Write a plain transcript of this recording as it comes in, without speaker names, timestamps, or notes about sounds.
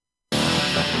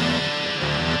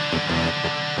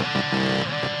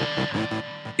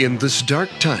In this dark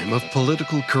time of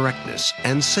political correctness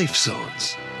and safe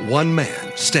zones, one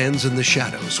man stands in the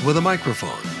shadows with a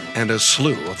microphone and a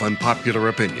slew of unpopular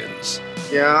opinions.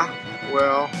 Yeah,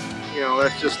 well,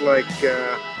 that's just like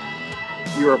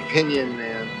your opinion,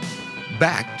 man.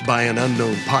 Backed by an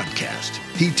unknown podcast,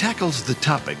 he tackles the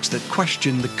topics that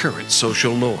question the current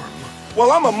social norm.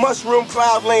 Well, I'm a mushroom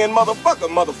cloud-laying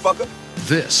motherfucker.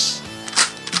 This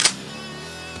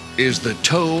is the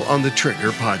Toe on the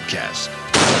Trigger podcast.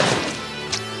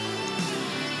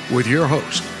 With your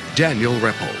host, Daniel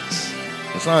Repples.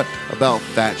 It's not about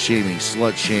fat shaming,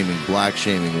 slut shaming, black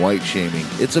shaming, white shaming.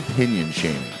 It's opinion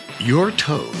shaming. Your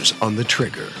toes on the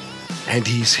trigger, and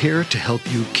he's here to help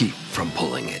you keep from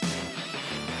pulling it.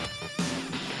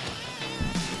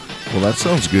 Well, that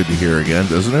sounds good to hear again,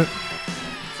 doesn't it?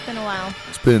 It's been a while.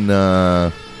 It's been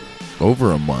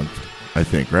over a month, I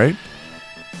think, right?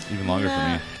 Even longer for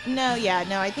me. No,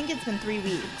 I think it's been 3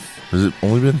 weeks. Has it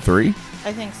only been 3?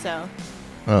 I think so.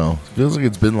 Oh, it feels like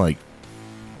it's been like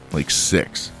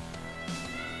 6.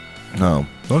 Oh,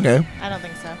 okay. I don't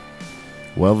think so.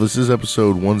 Well, this is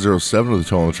episode 107 of the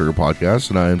Toe on the Trigger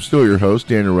podcast, and I am still your host,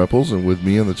 Daniel Repples, and with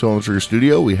me in the Toe on the Trigger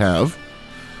studio, we have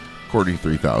Courtney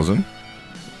 3000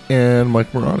 and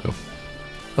Mike Morano.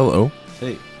 Hello.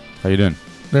 Hey. How you doing?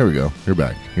 There we go. You're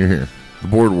back. You're here. The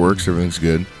board works. Everything's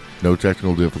good. No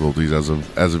technical difficulties as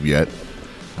of yet.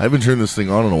 I haven't turned this thing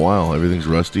on in a while. Everything's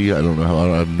rusty. I don't know how.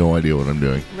 I have no idea what I'm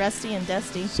doing. Rusty and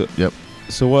dusty. Yep.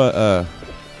 So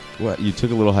what? You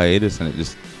took a little hiatus and it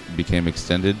just became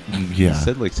extended. Yeah. You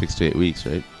said like 6 to 8 weeks,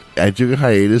 right? I took a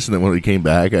hiatus, and then when I came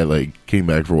back, I came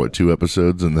back for 2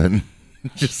 episodes, and then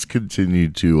just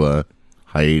continued to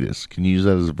hiatus. Can you use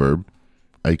that as a verb?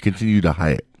 I continue to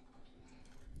hiat.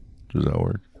 Does that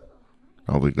work?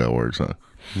 I don't think that works, huh?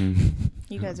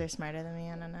 You guys are smarter than me.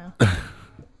 I don't know.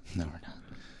 No, we're not.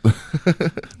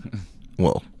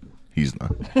 Well, he's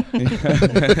not.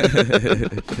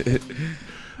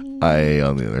 I,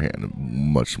 on the other hand, am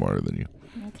much smarter than you.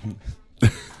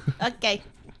 Okay.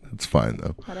 It's fine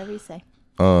though. Whatever you say.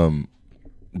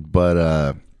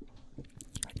 But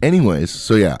anyways,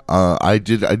 so yeah, I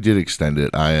did extend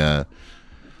it.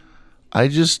 I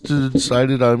just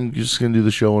decided I'm just gonna do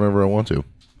the show whenever I want to.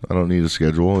 I don't need a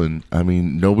schedule, and I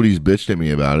mean nobody's bitched at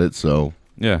me about it, so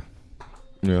Yeah.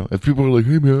 If people are like,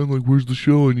 "Hey man, where's the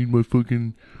show? I need my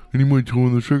toe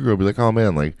on the trigger," I'll be like, "Oh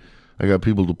man, I got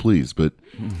people to please," but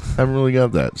I haven't really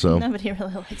got that. So Nobody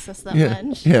really likes us that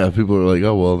much. Yeah, people are like,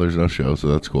 "Oh well, there's no show, so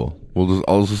that's cool.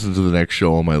 I'll just listen to the next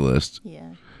show on my list." Yeah.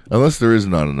 Unless there is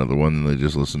not another one, then they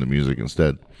just listen to music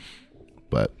instead.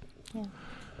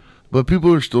 But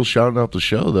people are still shouting out the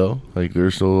show though. They're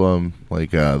still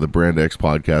the Brand X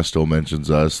podcast still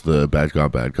mentions us. The Bad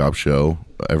Cop show.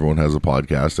 Everyone has a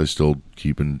podcast. I still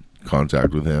keep in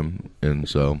contact with him, and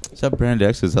so. Is that Brand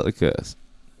X? Is that like a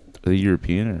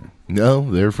European or? No,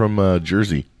 they're from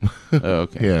Jersey. Oh,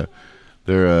 okay. Yeah,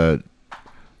 they're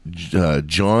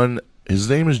John. His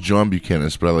name is John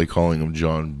Buchanan, but I like calling him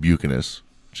John Buchanan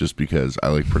just because I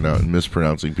like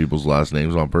mispronouncing people's last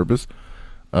names on purpose.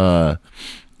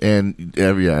 And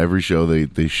every show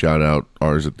they shout out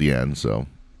ours at the end, so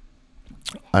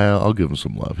I'll give him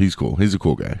some love. He's cool. He's a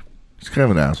cool guy. He's kind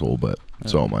of an asshole, but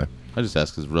so am I. I just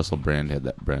asked because Russell Brand had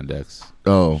that Brand X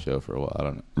show for a while. I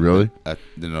don't know. Really? I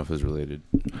didn't know if it was related.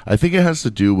 I think it has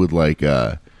to do with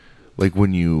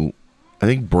when you. I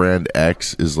think Brand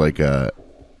X is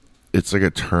it's like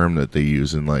a term that they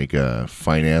use in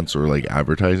finance or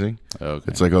advertising. Okay.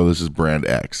 It's this is Brand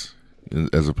X,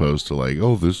 as opposed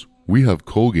to this. We have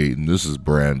Colgate and this is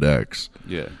Brand X.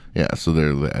 Yeah. Yeah,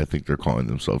 so I think they're calling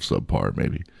themselves subpar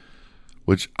maybe.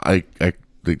 Which I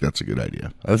think that's a good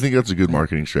idea. I think that's a good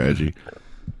marketing strategy.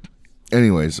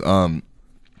 Anyways,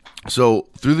 so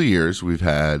through the years we've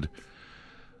had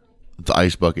the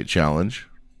Ice Bucket Challenge.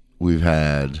 We've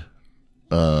had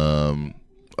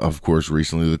of course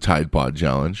recently the Tide Pod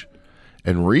Challenge.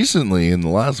 And recently in the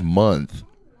last month,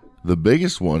 the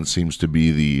biggest one seems to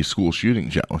be the School Shooting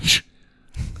Challenge.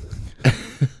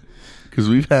 Because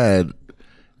we've had,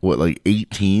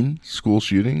 18 school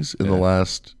shootings in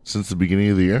since the beginning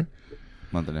of the year?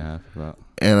 Month and a half, about.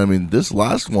 And, I mean, this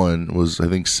last one was, I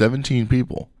think, 17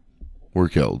 people were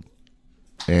killed.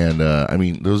 And, I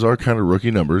mean, those are kind of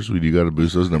rookie numbers. We do got to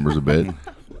boost those numbers a bit.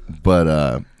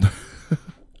 But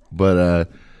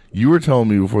you were telling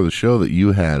me before the show that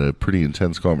you had a pretty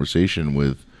intense conversation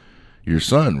with your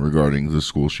son regarding the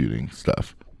school shooting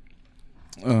stuff.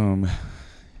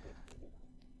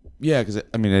 Yeah, because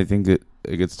I think it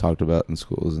gets talked about in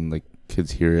schools and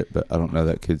kids hear it, but I don't know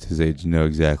that kids his age know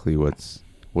exactly what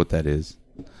that is.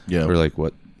 Yeah. Or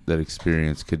what that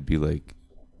experience could be like,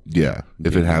 yeah,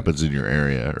 if it happens in your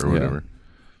area or whatever.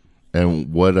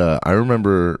 And what I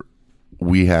remember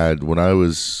we had when I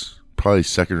was probably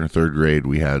second or third grade,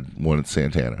 we had one at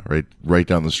Santana, right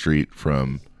down the street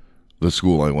from the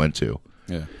school I went to.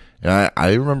 Yeah. And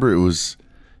I remember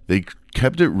they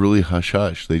kept it really hush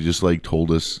hush. They just like told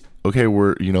us, okay,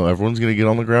 everyone's going to get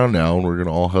on the ground now and we're going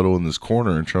to all huddle in this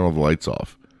corner and turn all the lights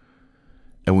off.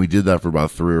 And we did that for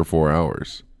about 3 or 4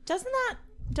 hours.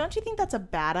 Don't you think that's a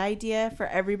bad idea for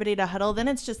everybody to huddle? Then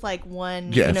it's just like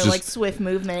one, like swift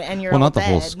movement, and you're all not dead. the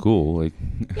whole school, like.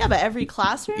 Yeah, but every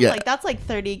classroom, like that's like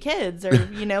 30 kids, or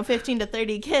 15 to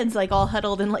 30 kids, like all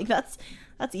huddled, and like that's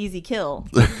easy kill.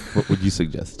 What would you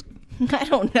suggest? I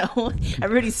don't know.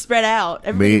 Everybody's spread out.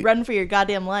 Everybody run for your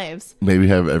goddamn lives. Maybe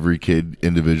have every kid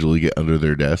individually get under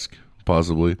their desk,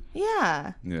 possibly.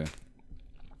 Yeah. Yeah.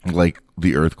 Like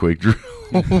the earthquake drill.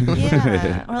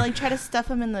 Yeah. Or like try to stuff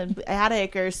them in the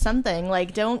attic or something.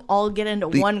 Like don't all get into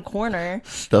one corner.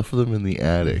 Stuff them in the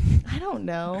attic. I don't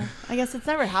know. I guess it's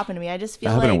never happened to me. I just feel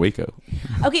happened in Waco.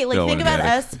 Okay, like No, think in about the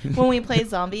us when we play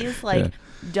zombies. Like,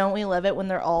 don't we love it when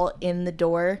they're all in the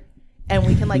door and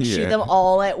we can like shoot them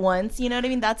all at once? You know what I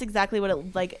mean? That's exactly what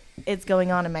it's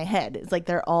going on in my head. It's like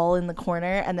they're all in the corner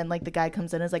and then like the guy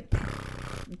comes in and is like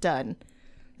done.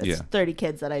 It's 30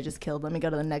 kids that I just killed. Let me go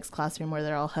to the next classroom where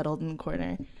they're all huddled in the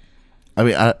corner. I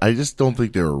mean, I just don't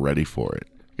think they were ready for it.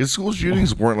 Because school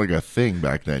shootings weren't like a thing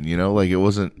back then, Like it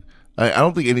wasn't. I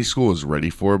don't think any school was ready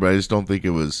for it, but I just don't think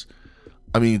it was.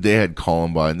 I mean, they had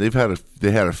Columbine. They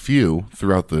had a few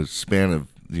throughout the span of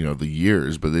the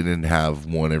years, but they didn't have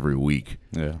one every week.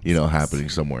 Yeah, happening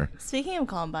somewhere. Speaking of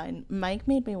Columbine, Mike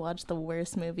made me watch the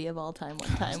worst movie of all time one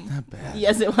time. Not bad.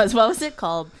 Yes, it was. What was it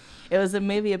called? It was a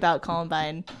movie about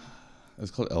Columbine.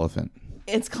 It's called Elephant.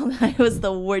 It's called. It was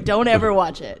the word. Don't ever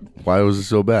watch it. Why was it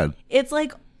so bad? It's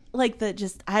like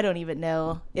I don't even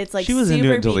know. It's like She was super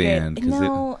into it until the B-grade. end.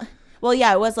 No. Well,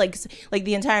 yeah, it was like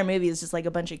the entire movie is just like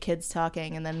a bunch of kids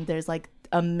talking, and then there's like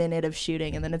a minute of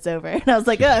shooting, and then it's over. And I was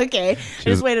like, oh, okay, I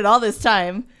just waited all this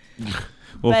time.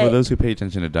 Well, for those who pay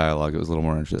attention to dialogue, it was a little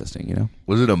more interesting,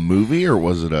 Was it a movie or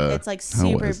was it a? It's like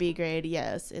super B grade.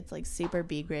 Yes, it's like super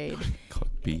B grade. Call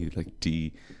it B, like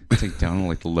D. It's like down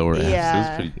like the lower F.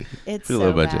 Yeah, So it's it's pretty so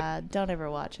low budget. bad. Don't ever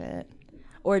watch it,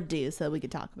 or do so we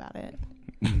could talk about it.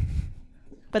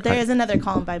 But there is another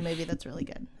Columbine movie that's really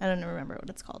good. I don't remember what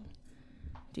it's called.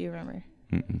 Do you remember?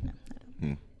 No, I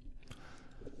don't.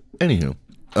 Anywho.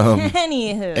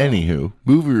 Anywho,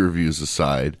 movie reviews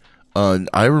aside,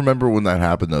 I remember when that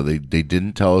happened though. They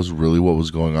didn't tell us really what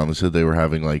was going on. They said they were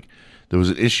having there was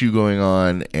an issue going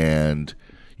on, and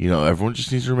everyone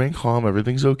just needs to remain calm.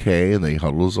 Everything's okay, and they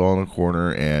huddled us all in a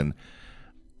corner. And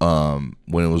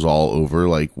when it was all over,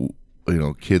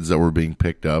 kids that were being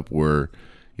picked up were,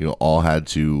 all had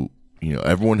to,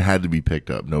 everyone had to be picked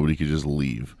up. Nobody could just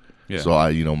leave. Yeah. So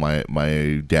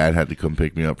my dad had to come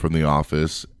pick me up from the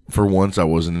office. For once, I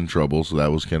wasn't in trouble, so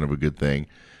that was kind of a good thing.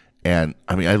 And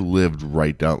I mean, I lived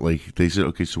right down. Like they said,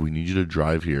 okay, so we need you to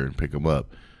drive here and pick them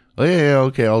up. Oh yeah,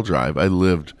 okay, I'll drive. I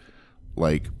lived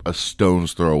like a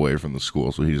stone's throw away from the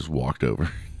school, so he just walked over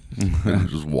and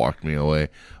just walked me away.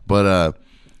 But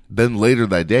then later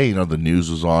that day, the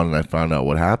news was on, and I found out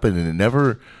what happened, and it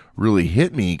never really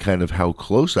hit me kind of how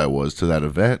close I was to that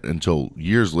event until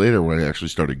years later when I actually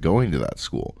started going to that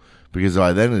school. Because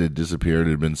by then it had disappeared.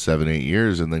 It had been 7-8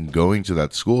 years, and then going to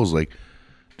that school is like,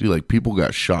 dude, like people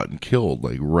got shot and killed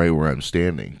like right where I'm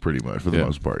standing, pretty much for the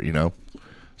most part,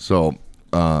 So,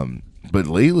 but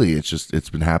lately it's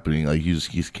been happening. Like you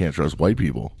just can't trust white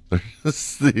people.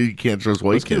 You can't trust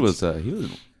white kids. This kid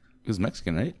he was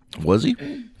Mexican, right? Was he?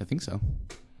 I think so.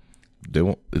 They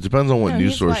won't. It depends on what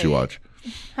news he's source you white. watch.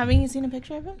 Haven't you seen a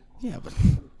picture of him? Yeah, but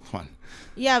come on.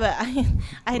 Yeah, but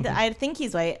I think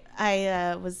he's white.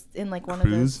 I was in like one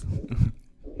Cruz? of those.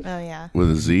 Oh yeah.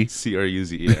 With a Z?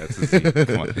 CRUZ. Yeah, it's a Z.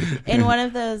 Come on. In one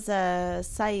of those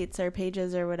sites or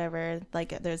pages or whatever,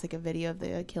 like there's like a video of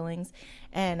the killings,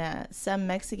 and some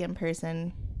Mexican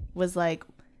person was like,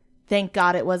 "Thank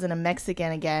God it wasn't a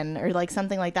Mexican again," or like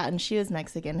something like that, and she was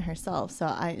Mexican herself,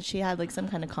 so she had like some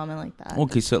kind of comment like that.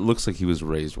 Okay, so it looks like he was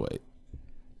raised white.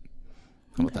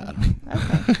 How about that?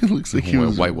 Okay. It looks like he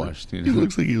was whitewashed. He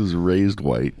looks like he was raised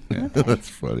white. That's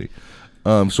funny.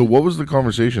 So what was the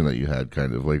conversation that you had?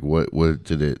 Kind of like what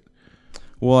did it?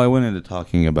 Well, I went into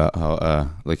talking about how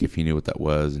like if he knew what that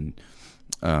was, and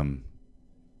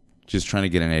just trying to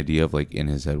get an idea of like in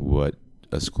his head what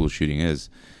a school shooting is,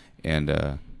 and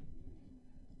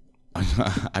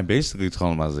I basically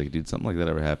told him, I was like, dude, something like that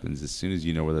ever happens, as soon as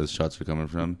you know where those shots are coming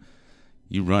from,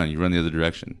 you run the other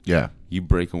direction. Yeah. You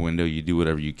break a window, you do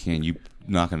whatever you can.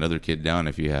 knock another kid down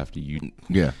if you have to.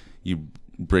 You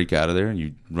break out of there and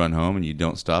you run home and you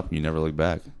don't stop and you never look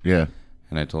back. Yeah.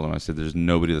 And I told him, I said, there's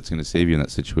nobody that's going to save you in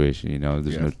that situation. You know,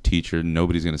 there's no teacher.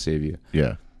 Nobody's going to save you.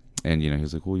 Yeah. And, you know, he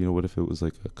was like, well, you know, what if it was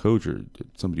like a coach or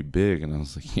somebody big? And I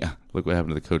was like, yeah, look what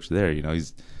happened to the coach there. You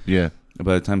know,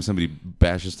 by the time somebody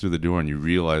bashes through the door and you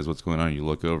realize what's going on, you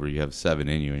look over, you have 7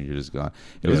 in you and you're just gone.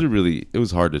 It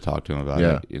was hard to talk to him about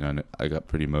it, you know, and I got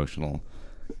pretty emotional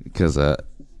because,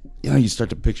 you know, you start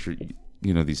to picture,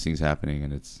 you know, these things happening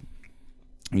and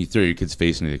you throw your kid's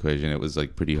face into the equation. It was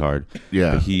like pretty hard.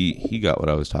 Yeah. But he got what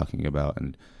I was talking about.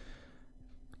 And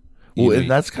well,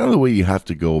 and that's kind of the way you have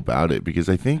to go about it, because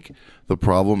I think the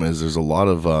problem is there's a lot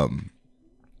of I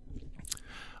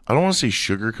don't want to say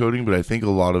sugarcoating, but I think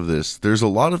there's a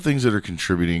lot of things that are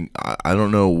contributing. I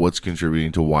don't know what's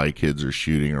contributing to why kids are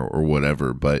shooting or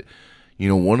whatever, but you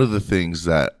know, one of the things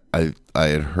that I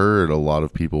had heard a lot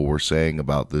of people were saying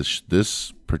about this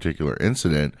particular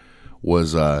incident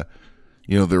was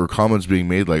you know, there were comments being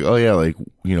made like, oh yeah, like,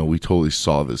 you know, we totally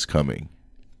saw this coming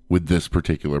with this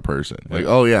particular person. Like,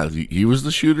 oh yeah, he was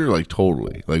the shooter? Like,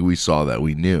 totally. Like, we saw that.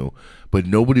 We knew. But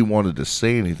nobody wanted to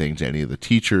say anything to any of the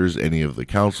teachers, any of the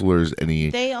counselors,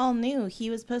 They all knew. He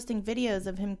was posting videos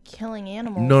of him killing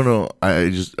animals. No. I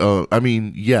just, I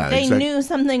mean, yeah. They knew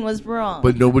something was wrong.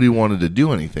 But nobody wanted to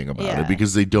do anything about it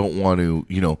because they don't want to,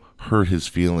 you know, hurt his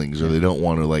feelings or they don't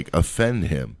want to, like, offend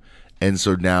him. And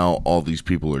so now all these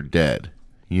people are dead.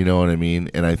 You know what I mean?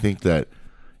 And I think that,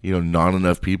 you know, not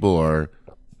enough people are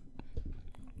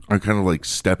kind of like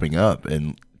stepping up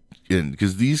and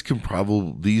because these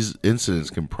incidents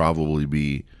can probably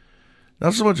be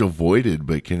not so much avoided,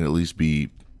 but can at least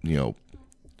be, you know,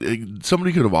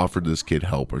 somebody could have offered this kid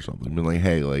help or something. Been like,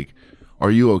 hey, like,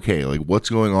 are you okay? Like, what's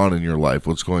going on in your life?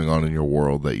 What's going on in your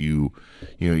world that you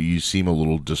seem a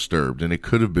little disturbed? And it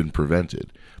could have been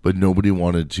prevented, but nobody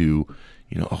wanted to,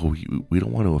 you know, oh, we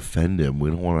don't want to offend him. We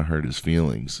don't want to hurt his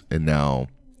feelings. And now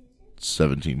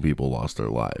 17 people lost their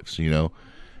lives, you know?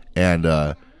 And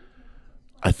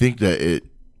I think that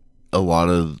a lot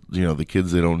of, you know, the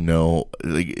kids, they don't know,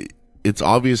 like, it's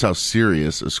obvious how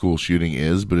serious a school shooting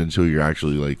is, but until you're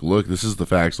actually like, look, this is the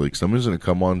facts. Like, someone's going to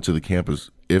come onto the campus,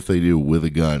 if they do, with a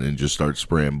gun and just start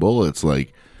spraying bullets.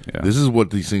 Like, this is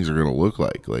what these things are going to look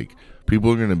like. Like,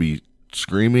 people are going to be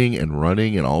screaming and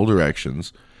running in all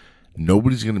directions.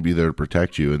 Nobody's going to be there to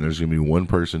protect you, and there's going to be one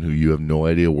person who you have no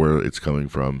idea where it's coming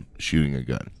from shooting a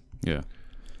gun. Yeah.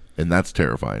 And that's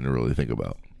terrifying to really think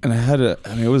about. And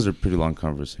it was a pretty long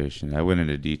conversation. I went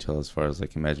into detail as far as,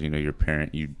 like, imagine, you know, your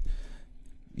parent, you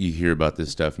hear about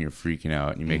this stuff and you're freaking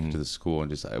out and you make it to the school,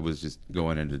 and I was just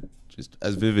going into just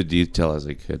as vivid detail as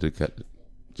I could to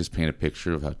just paint a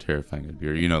picture of how terrifying it'd be.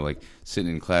 Or, you know, like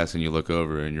sitting in class and you look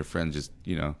over and your friend just,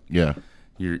 you know. Yeah.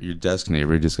 Your desk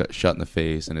neighbor just got shot in the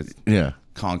face, and it's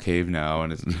concave now,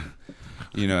 and it's,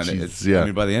 you know, and it's. I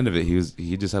mean, by the end of it,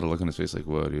 he just had a look on his face like,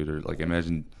 "Whoa, dude!" Or like,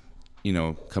 imagine, you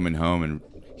know, coming home and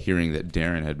hearing that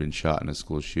Darren had been shot in a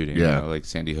school shooting, you know, like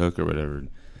Sandy Hook or whatever.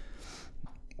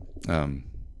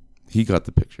 He got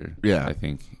the picture, I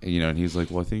think, you know, and he's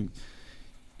like, well, I think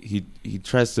he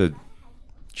tries to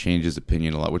change his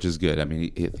opinion a lot, which is good. I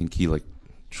mean, I think he like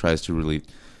tries to really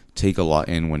take a lot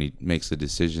in when he makes a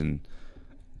decision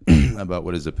about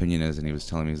what his opinion is. And he was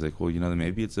telling me, he's like, well, you know,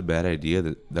 maybe it's a bad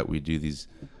idea that we do these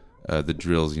the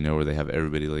drills, you know, where they have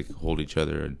everybody like hold each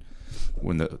other and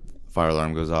when the fire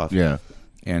alarm goes off. Yeah.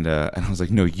 And I was like,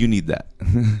 no, you need that.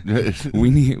 we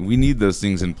need those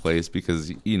things in place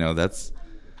because, you know, that's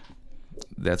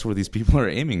where these people are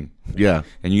aiming. Yeah.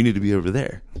 And you need to be over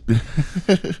there.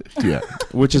 Yeah.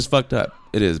 Which is fucked up.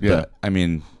 It is. Yeah. But I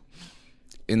mean,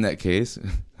 in that case,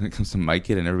 when it comes to my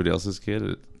kid and everybody else's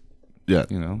kid, you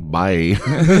know. Bye.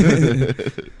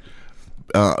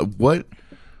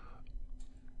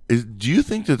 Do you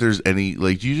think that there's any,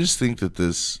 like, do you just think that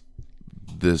this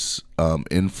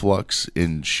influx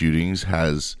in shootings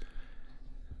has,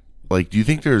 like, do you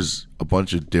think there's a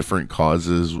bunch of different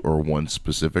causes or one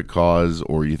specific cause,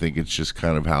 or you think it's just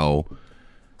kind of how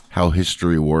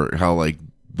history works, how like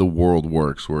the world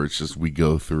works, where it's just we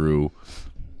go through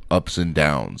ups and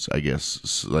downs, I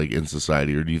guess, like in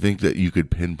society? Or do you think that you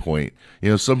could pinpoint, you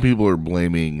know, some people are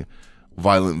blaming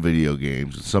violent video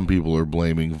games, and some people are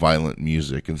blaming violent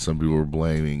music, and some people are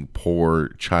blaming poor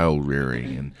child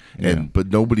rearing, but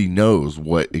nobody knows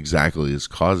what exactly is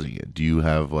causing it. Do you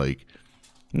have like?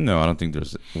 No, I don't think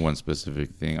there's one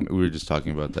specific thing. I mean, we were just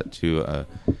talking about that too.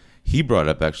 He brought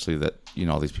up actually that, you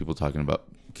know, all these people talking about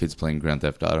kids playing Grand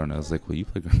Theft Auto, and I was like, well, you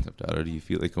play Grand Theft Auto, do you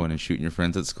feel like going and shooting your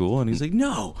friends at school? And he's like,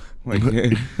 no, like,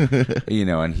 you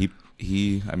know, and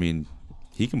he I mean,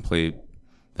 he can play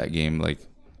that game like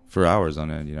for hours on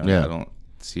end. You know, Yeah. I don't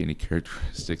see any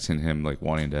characteristics in him like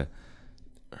wanting to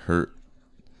hurt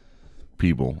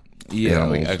people. Yeah,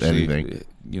 animals, like actually, anything.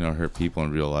 you know, hurt people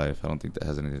in real life. I don't think that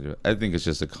has anything to do with it. I think it's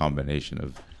just a combination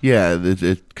of. Yeah,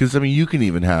 because I mean, you can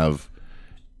even have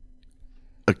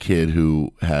a kid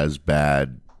who has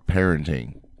bad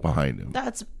parenting behind him.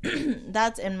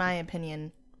 That's in my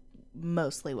opinion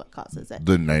mostly what causes it.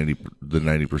 The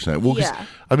 90%. Well, Yeah.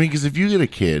 I mean, because if you get a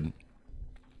kid,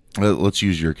 let's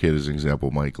use your kid as an example,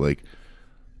 Mike. Like,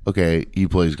 okay, he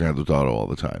plays Grand Theft Auto all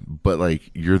the time, but like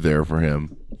you're there for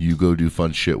him. You go do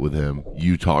fun shit with him.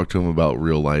 You talk to him about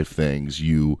real life things.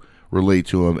 You relate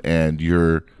to him, and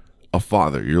you're a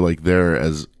father. You're like there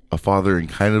as a father and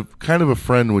kind of a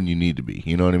friend when you need to be.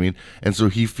 You know what I mean? And so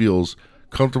he feels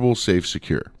comfortable, safe,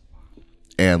 secure,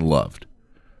 and loved,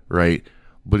 right?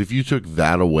 But if you took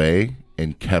that away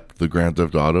and kept the Grand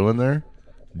Theft Auto in there,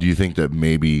 do you think that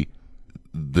maybe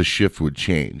the shift would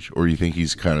change? Or you think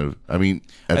he's kind of, I mean,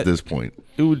 at this point?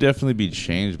 It would definitely be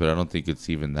changed, but I don't think it's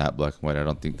even that black and white. I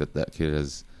don't think that kid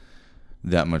has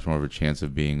that much more of a chance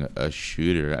of being a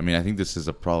shooter. I mean, I think this is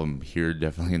a problem here,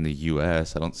 definitely in the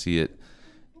U.S. I don't see it,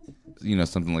 you know,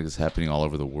 something like this happening all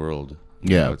over the world.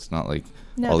 You know, it's not like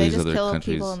all they these just other kill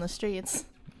countries. people in the streets.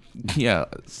 Yeah.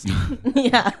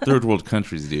 Yeah. Third world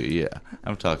countries do, yeah.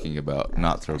 I'm talking about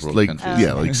not third world Like, countries.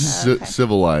 yeah, like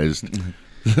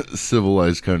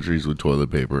civilized countries with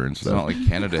toilet paper and It's stuff. not like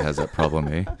Canada has that problem,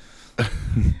 eh?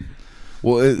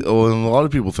 Well, and a lot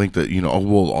of people think that, you know,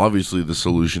 well, obviously the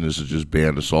solution is to just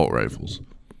ban assault rifles.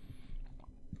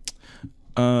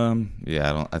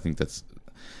 Yeah, I think that's,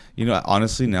 you know,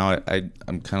 honestly now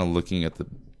I'm kind of looking at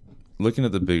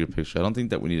the bigger picture. I don't think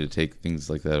that we need to take things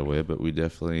like that away, but we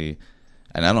definitely,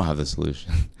 and I don't have the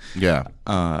solution. Yeah.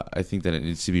 I think that it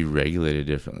needs to be regulated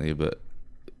differently, but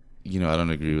you know, I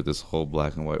don't agree with this whole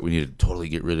black and white. We need to totally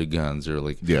get rid of guns, or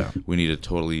like, we need to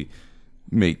totally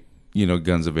make, you know,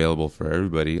 guns available for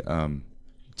everybody.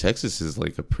 Texas is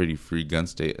like a pretty free gun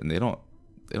state, and they don't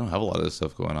have a lot of this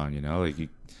stuff going on, you know, like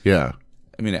Yeah.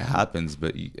 I mean, it happens,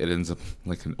 but it ends up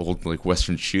like an old like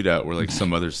Western shootout where like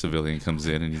some other civilian comes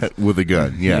in and he's, with a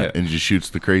gun, Yeah. and just shoots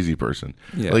the crazy person.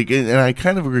 Yeah. Like, and I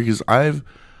kind of agree because I've,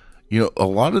 you know, a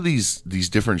lot of these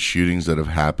different shootings that have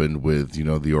happened with, you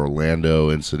know, the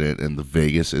Orlando incident and the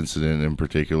Vegas incident in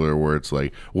particular, where it's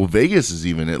like, well, Vegas is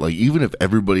even it. Like, even if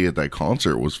everybody at that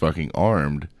concert was fucking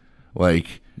armed,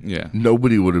 like, yeah,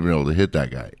 nobody would have been able to hit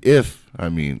that guy. If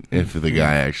the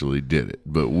guy actually did it,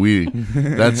 but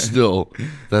that's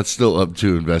still up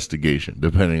to investigation,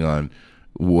 depending on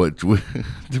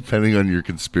depending on your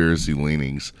conspiracy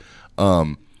leanings.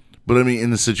 But I mean,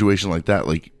 in a situation like that,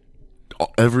 like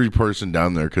every person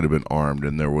down there could have been armed,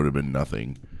 and there would have been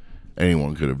nothing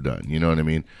anyone could have done. You know what I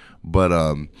mean? But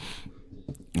I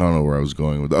don't know where I was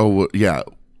going with. Oh, yeah,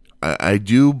 I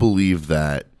do believe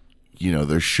that, you know,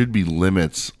 there should be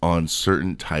limits on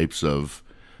certain types of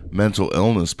mental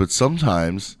illness, but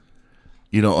sometimes,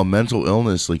 you know, a mental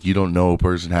illness, like, you don't know a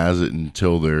person has it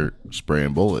until they're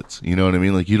spraying bullets. You know what I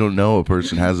mean? Like, you don't know a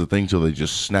person has a thing till they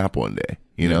just snap one day,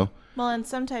 you know? Well, and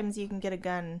sometimes you can get a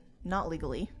gun not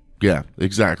legally. Yeah,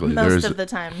 exactly. Most of the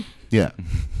time. Yeah.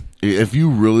 If you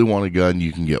really want a gun,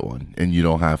 you can get one, and you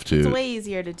don't have to. It's way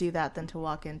easier to do that than to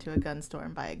walk into a gun store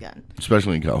and buy a gun.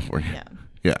 Especially in California.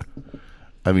 Yeah. Yeah.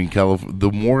 I mean,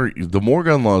 the more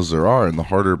gun laws there are, and the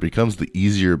harder it becomes, the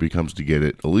easier it becomes to get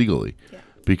it illegally. Yeah.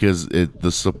 Because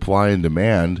the supply and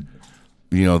demand,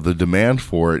 you know, the demand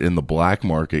for it in the black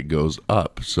market goes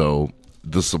up. So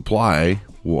the supply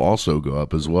will also go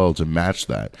up as well to match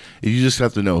that. You just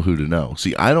have to know who to know.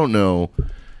 See, I don't know.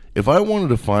 If I wanted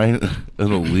to find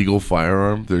an illegal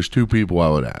firearm, there's two people I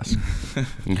would ask.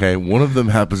 Okay, one of them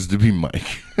happens to be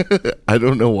Mike. I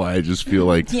don't know why. I just feel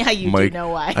like Mike, do know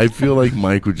why. I feel like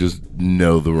Mike would just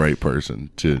know the right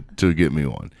person to get me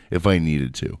one if I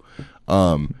needed to.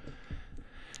 And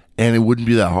it wouldn't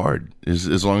be that hard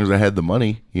as long as I had the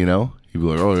money, you know. He'd be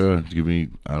like, "Oh yeah, give me."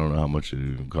 I don't know how much it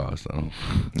even cost.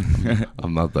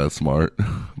 I'm not that smart,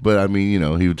 but I mean, you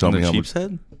know, he would tell me how much.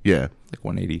 Head? Yeah, like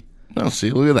 180. No,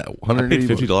 see, look at that. I paid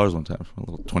 $50 one time for a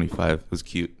little 25. It was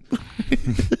cute.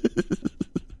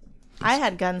 I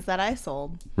had guns that I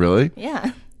sold. Really?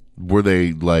 Yeah. Were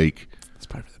they like? It's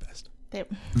probably the best.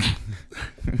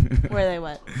 Were they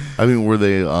what? I mean, were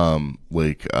they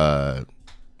like I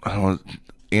don't know,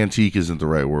 antique isn't the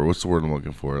right word. What's the word I'm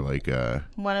looking for? Like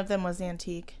one of them was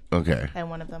antique. Okay. And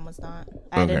one of them was not.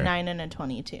 I had a 9 and a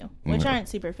 22, which aren't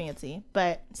super fancy,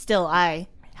 but still I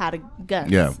had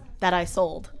guns that I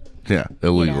sold. Yeah,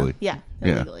 illegally. You know?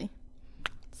 Yeah, illegally.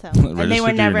 So, and they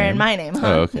were never in my name, huh?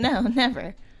 Oh, okay. No,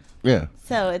 never. Yeah.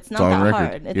 So it's not on that record.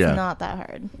 hard. It's not that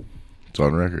hard. It's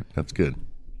on record. That's good.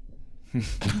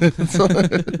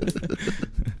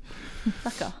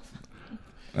 Fuck off.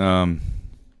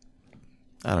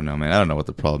 I don't know, man. I don't know what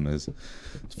the problem is.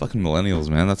 It's fucking millennials,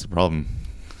 man. That's the problem.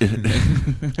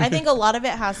 I think a lot of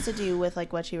it has to do with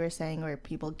like what you were saying, where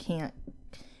people can't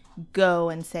go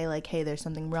and say like, "Hey, there's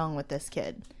something wrong with this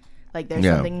kid. Like, there's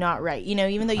something not right." You know,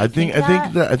 even though you think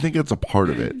I think that's a part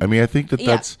of it. I mean, I think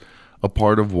that's a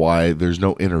part of why there's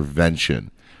no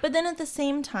intervention. But then at the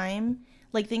same time,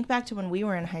 like, think back to when we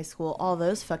were in high school, all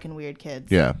those fucking weird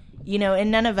kids. Yeah. You know, and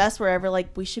none of us were ever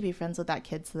like, we should be friends with that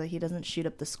kid so that he doesn't shoot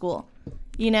up the school.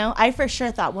 You know, I for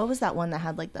sure thought, what was that one that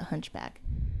had like the hunchback?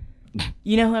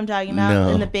 You know who I'm talking about? No.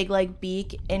 And the big like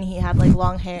beak, and he had like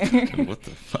long hair. What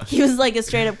the fuck? He was like a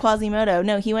straight up Quasimodo.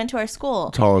 No, he went to our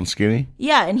school. Tall and skinny.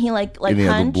 Yeah, and he like and he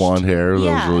hunched. had the blonde hair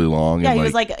that was really long. Yeah, and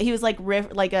he was like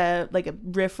a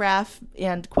riffraff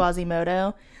and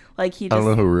Quasimodo. Like he just, I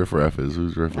don't know who Riff Raff is.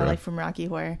 Who's Riff Raff? like from Rocky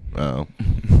Horror. Oh.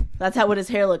 That's what his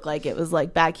hair looked like. It was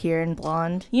like back here and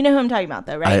blonde. You know who I'm talking about,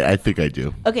 though, right? I think I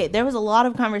do. Okay, there was a lot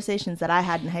of conversations that I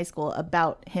had in high school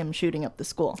about him shooting up the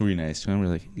school. Were you nice to him? We're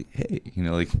like, hey, you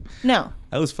know, like. No.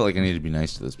 I always felt like I needed to be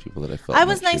nice to those people that I felt. I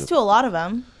was nice to a lot of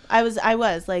them. I was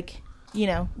like, you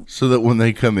know. So that when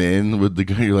they come in with the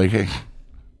guy, you're like, hey,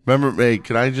 remember, hey,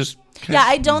 can I just. Yeah,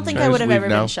 I don't think I would have ever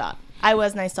now? been shot. I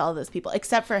was nice to all those people,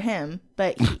 except for him.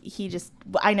 But he just,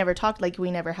 I never talked, like,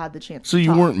 we never had the chance So to you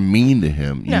talk. weren't mean to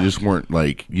him. No. You just weren't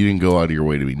like, you didn't go out of your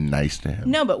way to be nice to him.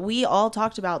 No, but we all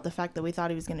talked about the fact that we thought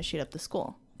he was going to shoot up the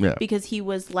school. Yeah. Because he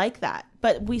was like that.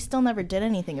 But we still never did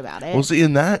anything about it. Well, see,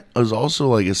 and that was also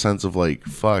like a sense of like,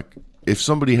 fuck, if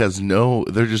somebody they're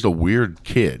just a weird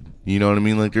kid. You know what I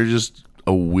mean? Like, they're just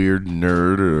a weird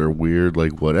nerd or a weird,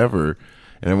 like, whatever.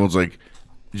 And everyone's like,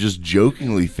 just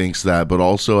jokingly thinks that, but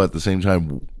also at the same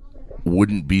time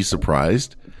wouldn't be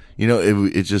surprised. You know,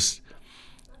 it just,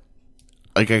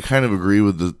 like, I kind of agree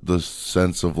with the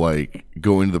sense of like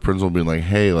going to the principal and being like,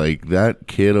 hey, like, that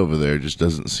kid over there just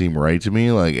doesn't seem right to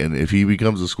me. Like, and if he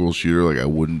becomes a school shooter, like, I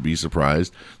wouldn't be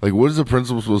surprised. Like, what is the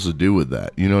principal supposed to do with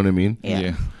that? You know what I mean?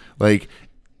 Yeah. Like,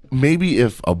 maybe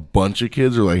if a bunch of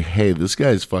kids are like, hey, this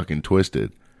guy's fucking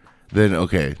twisted, then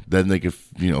okay, then they could,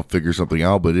 you know, figure something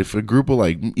out. But if a group of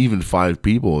like even 5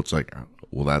 people, it's like,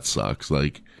 well, that sucks.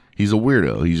 Like, he's a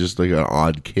weirdo. He's just like an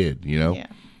odd kid, you know? Yeah.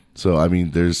 So, I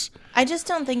mean, I just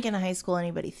don't think in high school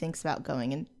anybody thinks about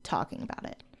going and talking about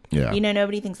it. yeah. You know,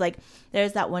 nobody thinks like,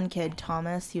 there's that one kid,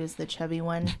 Thomas, he was the chubby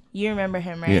one. You remember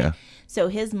him, right? Yeah. So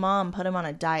his mom put him on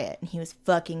a diet and he was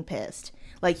fucking pissed.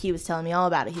 Like, he was telling me all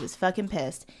about it. He was fucking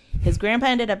pissed. His grandpa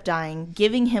ended up dying,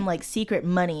 giving him like secret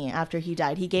money after he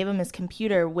died. He gave him his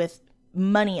computer with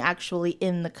money actually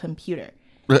in the computer.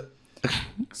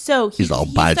 So He's all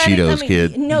he buy started Cheetos,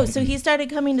 kid. No, so he started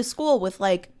coming to school with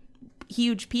like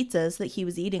huge pizzas that he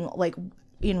was eating like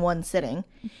in one sitting,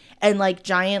 and like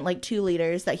giant like 2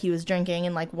 liters that he was drinking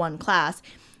in like one class.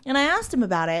 And I asked him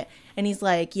about it, and he's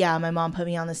like, yeah, my mom put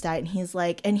me on this diet. And he's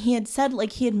like, and he had said,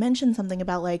 like, he had mentioned something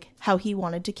about like how he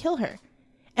wanted to kill her.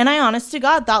 And I honest to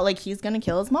God thought like he's going to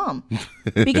kill his mom,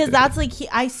 because that's like,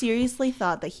 I seriously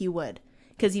thought that he would,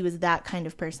 because he was that kind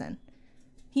of person.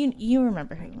 You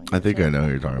remember him. I think I know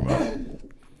who you're talking about.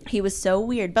 He was so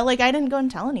weird, but like, I didn't go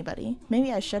and tell anybody.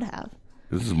 Maybe I should have.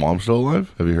 Is his mom still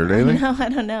alive? Have you heard anything? No, I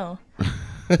don't know.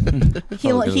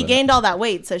 He gained all that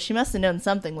weight, so she must have known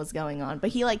something was going on.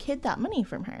 But he like hid that money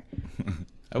from her.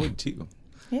 I would too.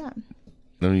 Yeah.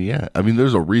 I mean, yeah. I mean,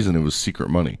 there's a reason it was secret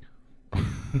money.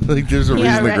 Like, there's a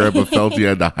Yeah, reason right. the grandpa felt he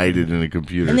had to hide it in a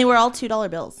computer. And they were all $2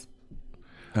 bills.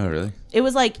 Oh, really? It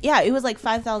was like, yeah, it was like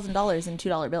 $5,000 in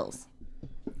 $2 bills.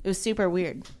 It was super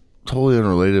weird. Totally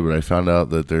unrelated, but I found out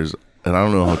that there's, and I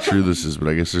don't know how true this is, but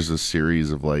I guess there's a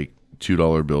series of like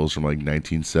 $2 bills from like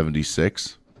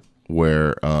 1976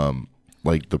 where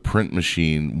like the print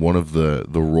machine, one of the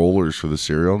rollers for the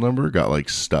serial number got like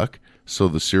stuck, so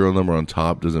the serial number on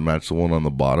top doesn't match the one on the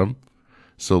bottom.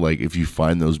 So like if you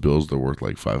find those bills, they're worth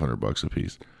like $500 a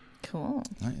piece. Cool.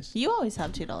 Nice. You always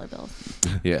have $2 bills.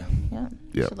 Yeah. Yeah.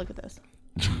 Yeah. Should look at those.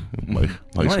 What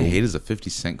I hate is the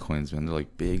 50-cent coins, man. They're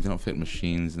like big, they don't fit in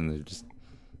machines, and they're just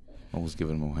always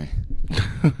giving them away.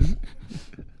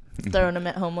 Throwing them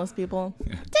at homeless people.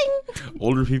 Ding!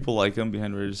 Older people like them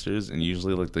behind registers, and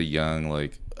usually like the young,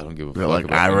 like, I don't give a They're fuck like,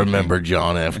 about I anything. remember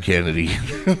John F. Kennedy.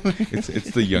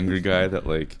 It's the younger guy that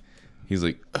like, he's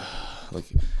like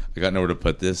I got nowhere to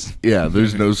put this. Yeah,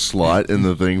 there's no slot in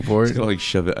the thing for He's it. gonna like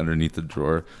shove it underneath the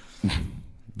drawer.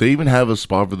 They even have a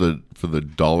spot for the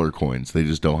dollar coins. They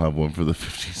just don't have one for the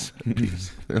 50-cent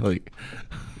piece. They're like,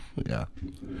 yeah.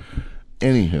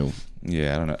 Anywho,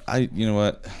 Yeah, I don't know. You know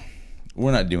what?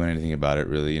 we're not doing anything about it,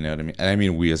 really. You know what I mean? And I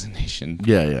mean, we as a nation.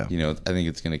 Yeah. You know, I think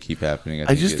it's going to keep happening.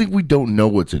 I just think we don't know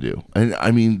what to do. And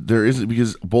I mean, there isn't,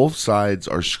 because both sides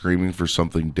are screaming for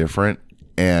something different,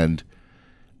 and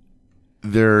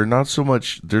they're not so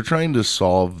much, they're trying to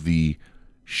solve the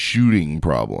shooting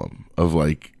problem of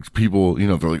like people, you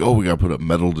know, they're like, oh, we got to put up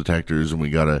metal detectors and we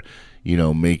got to, you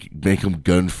know, make them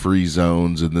gun-free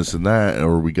zones and this and that,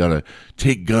 or we got to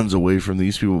take guns away from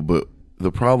these people. But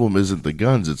the problem isn't the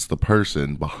guns, it's the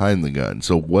person behind the gun.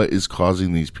 So what is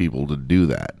causing these people to do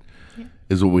that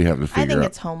is what we have to figure out. I think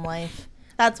it's home life.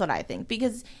 That's what I think.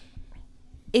 Because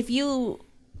if you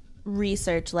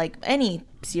research like any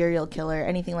serial killer,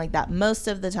 anything like that, most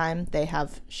of the time they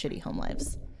have shitty home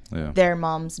lives. Yeah. Their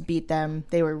moms beat them.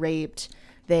 They were raped.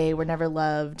 They were never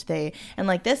loved. And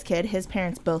like this kid, his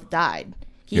parents both died.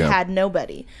 He had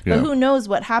nobody. But who knows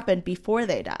what happened before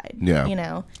they died? Yeah. You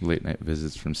know? Late night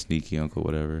visits from sneaky uncle,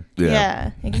 whatever.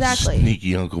 Yeah, exactly.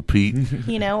 Sneaky Uncle Pete.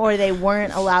 You know, or they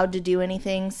weren't allowed to do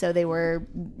anything, so they were,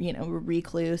 you know,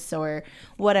 recluse or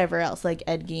whatever else. Like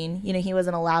Ed Gein, you know, he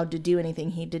wasn't allowed to do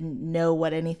anything. He didn't know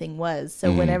what anything was.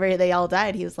 So whenever they all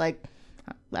died, he was like,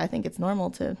 I think it's normal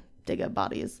to dig up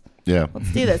bodies. Yeah.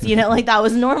 Let's do this. You know, like that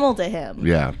was normal to him.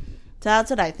 Yeah. So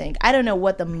that's what I think. I don't know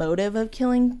what the motive of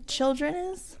killing children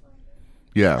is.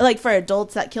 Yeah. Like for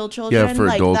adults that kill children. Yeah, for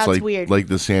like, adults, that's like weird. like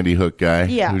the Sandy Hook guy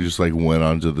Yeah. who just like went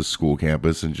onto the school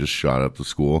campus and just shot up the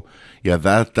school. Yeah,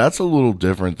 that's a little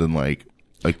different than like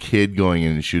a kid going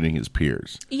in and shooting his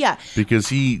peers. Yeah. Because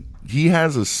he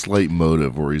has a slight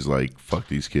motive where he's like, fuck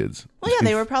these kids. Well, yeah,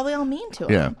 they were probably all mean to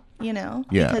him. Yeah. You know?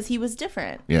 Yeah. Because he was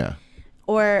different. Yeah.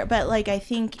 But like, I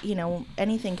think, you know,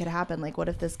 anything could happen. Like, what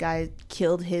if this guy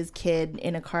killed his kid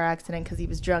in a car accident because he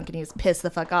was drunk and he was pissed the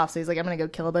fuck off? So he's like, I'm going to go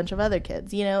kill a bunch of other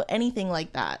kids. You know, anything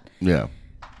like that. Yeah.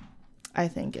 I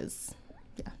think is,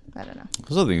 I don't know. I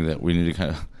also think that we need to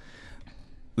kind of,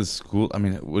 the school, I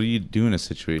mean, what do you do in a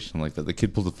situation like that? The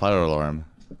kid pulled the fire alarm,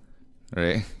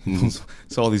 right?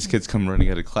 So all these kids come running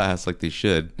out of class like they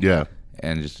should. Yeah.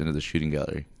 And just into the shooting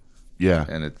gallery. Yeah,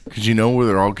 and it's because you know where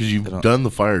they're all, because you've done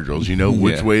the fire drills. You know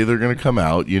which way they're going to come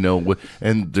out. You know,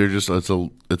 and they're just it's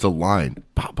a line,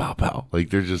 pow pow pow,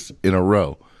 like they're just in a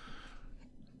row.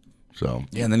 So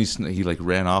yeah, and then he like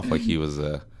ran off like he was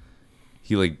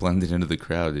he like blended into the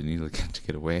crowd and he like to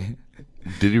get away.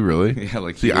 Did he really? Yeah,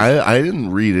 like see, I didn't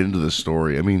read into the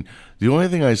story. I mean, the only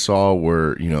thing I saw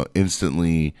were, you know,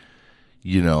 instantly,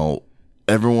 you know,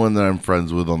 everyone that I'm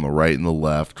friends with on the right and the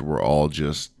left were all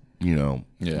just, you know,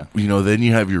 you know, then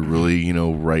you have your really, you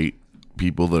know, right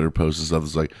people that are posting stuff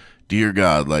that's like, dear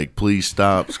God, like, please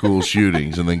stop school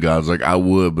shootings. And then God's like, I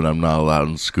would, but I'm not allowed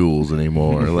in schools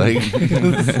anymore. Like,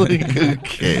 it's like,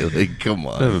 okay, like, come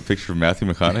on. I have a picture of Matthew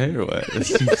McConaughey or what?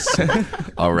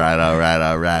 all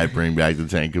right. Bring back the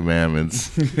 10 Commandments.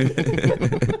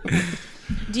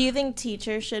 Do you think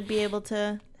teachers should be able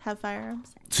to have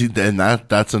firearms? See, and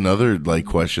that's another like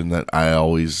question that I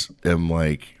always am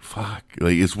like, fuck.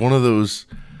 Like, it's one of those,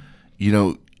 you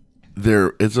know,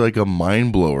 it's like a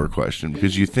mind blower question,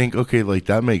 because you think, okay, like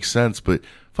that makes sense, but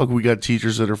fuck, we got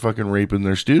teachers that are fucking raping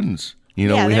their students. You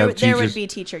know, we have teachers, there would be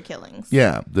teacher killings.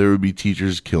 Yeah, there would be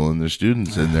teachers killing their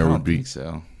students, and there would be. Think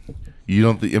so. You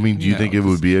don't think? I mean, do you think it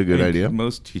would be a good idea?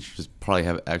 Most teachers probably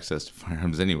have access to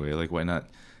firearms anyway. Like, why not?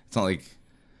 It's not like.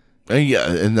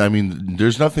 Yeah, and I mean,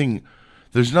 there's nothing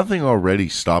already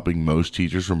stopping most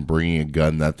teachers from bringing a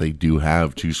gun that they do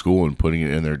have to school and putting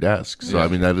it in their desk. So, I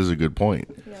mean, that is a good point.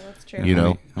 Yeah, that's true. You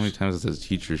know, how many times has a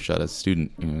teacher shot a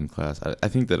student in class? I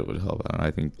think that it would help out.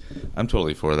 I think I'm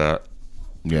totally for that.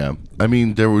 Yeah, I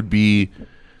mean, there would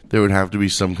have to be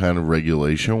some kind of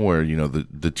regulation where, you know,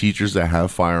 the teachers that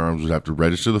have firearms would have to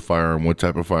register the firearm, what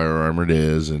type of firearm it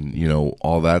is, and, you know,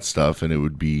 all that stuff, and it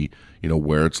would be, you know,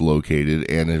 where it's located,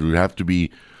 and it would have to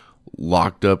be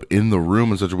locked up in the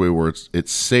room in such a way where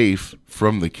it's safe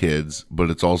from the kids, but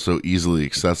it's also easily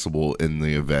accessible in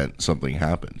the event something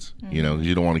happens. Mm-hmm. You know,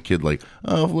 you don't want a kid like,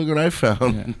 oh, look what I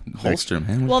found. Yeah. Holster,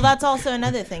 man. Well, that's also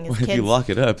another thing. Is if kids, you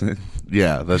lock it up.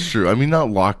 Yeah, that's true. I mean,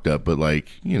 not locked up, but like,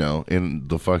 you know, in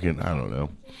the fucking, I don't know.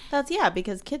 That's,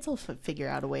 because kids will figure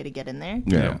out a way to get in there.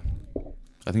 Yeah.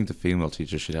 I think the female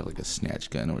teacher should have like a snatch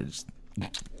gun or just...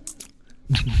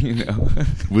 You know,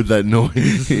 with that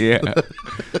noise, yeah,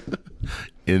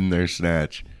 in their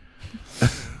snatch.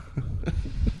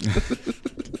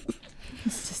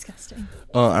 It's disgusting.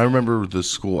 I remember the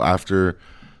school after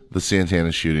the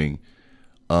Santana shooting.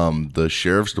 The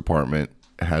sheriff's department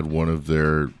had one of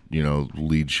their, you know,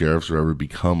 lead sheriffs or whatever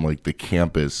become like the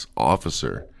campus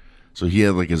officer. So he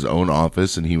had like his own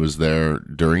office, and he was there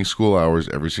during school hours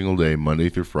every single day, Monday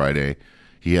through Friday.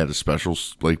 He had a special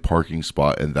like parking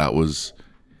spot, and that was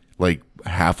like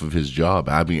half of his job.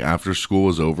 I mean, after school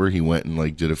was over, he went and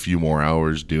like did a few more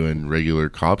hours doing regular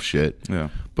cop shit. Yeah.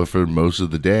 But for most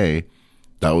of the day,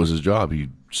 that was his job. He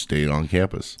stayed on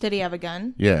campus. Did he have a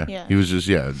gun? Yeah. He was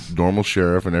just normal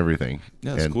sheriff and everything.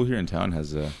 Yeah, the school here in town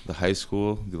has the high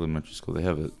school, the elementary school. They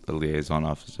have a liaison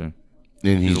officer.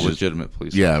 And he's a legitimate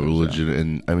police officer. Yeah, legit.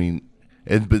 And I mean,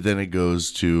 but then it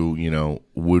goes to,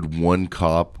 would one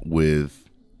cop with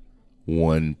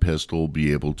one pistol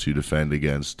be able to defend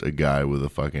against a guy with a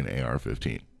fucking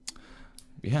AR-15?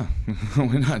 Yeah,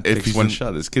 why not? It takes one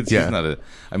shot. This kid's he's not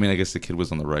I mean, I guess the kid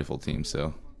was on the rifle team,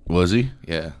 so was he?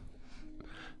 Yeah,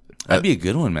 that'd be a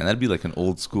good one, man. That'd be like an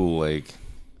old school, that'd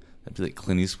be like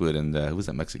Clint Eastwood and who was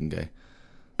that Mexican guy?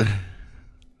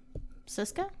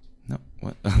 Cisco? No,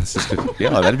 what? Cisco.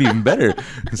 Yeah, that'd be even better.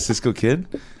 Cisco Kid.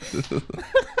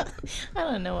 I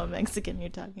don't know what Mexican you're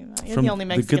talking about. You're From the only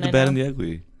Mexican The Good, the Bad, and the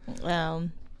Ugly.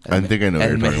 I think I know.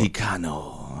 El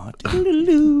Mexicano.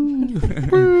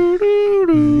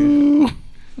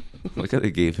 Look how they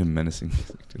gave him menacing.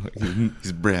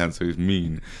 He's brown, so he's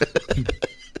mean.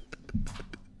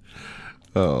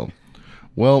 Oh,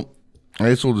 well, I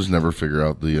guess we'll just never figure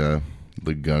out the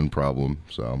gun problem.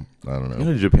 So I don't know. You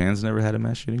know, Japan's never had a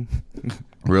mass shooting.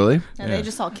 Really? And they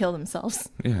just all kill themselves.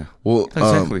 Yeah. Well,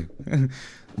 exactly.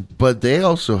 But they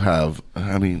also have.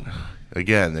 I mean,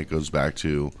 again, that goes back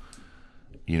to,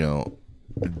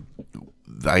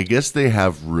 I guess they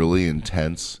have really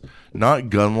intense, not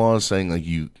gun laws saying like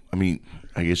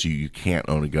I guess you can't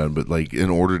own a gun, but like in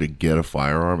order to get a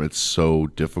firearm, it's so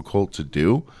difficult to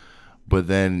do. But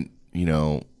then,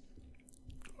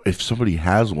 if somebody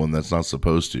has one that's not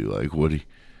supposed to, like,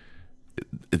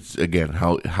 it's again,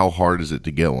 how hard is it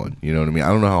to get one? You know what I mean? I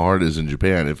don't know how hard it is in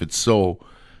Japan. If it's so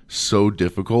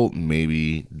difficult,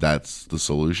 maybe that's the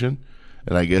solution.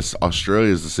 And I guess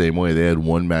Australia is the same way. They had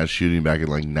one mass shooting back in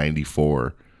like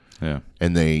 94. Yeah.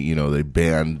 And they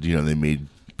banned, they made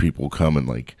people come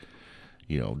and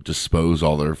dispose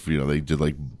all their, they did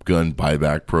like gun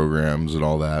buyback programs and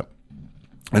all that.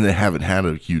 And they haven't had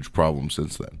a huge problem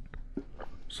since then.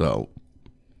 So,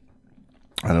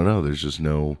 I don't know. There's just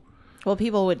no... Well,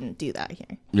 people wouldn't do that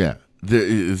here. Yeah.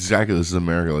 Exactly. This is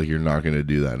America. Like, you're not going to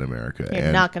do that in America.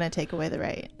 You're not going to take away the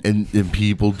right. And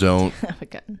people don't... Have a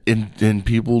gun. And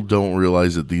people don't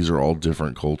realize that these are all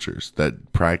different cultures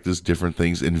that practice different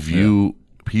things and view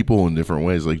people in different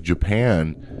ways. Like,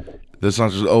 Japan... That's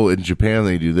not just, in Japan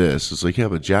they do this. It's like, yeah,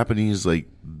 but Japanese, like,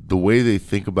 the way they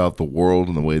think about the world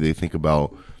and the way they think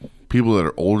about people that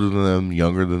are older than them,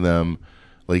 younger than them,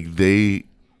 like, they're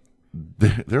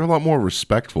a lot more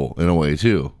respectful in a way,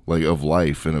 too, like, of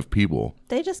life and of people.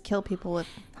 They just kill people with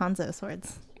Hanzo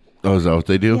swords. Oh, is that what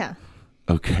they do? Yeah.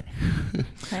 Okay.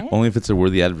 Right? Only if it's a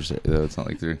worthy adversary, though. It's not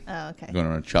like they're going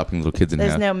around chopping little kids in half.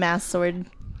 There's no mass sword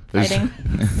fighting.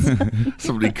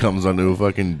 Somebody comes on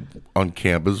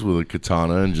campus with a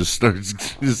katana and just starts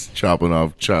just chopping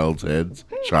off children's heads.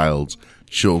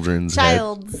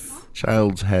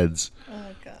 Child's heads.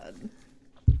 Oh God.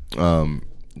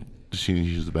 Does she need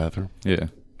to use the bathroom? Yeah.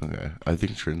 Okay. I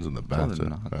think Trin's in the Probably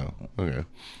bathtub. not. Oh, okay.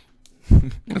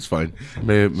 That's fine.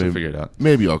 Maybe figure it out.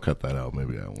 Maybe I'll cut that out.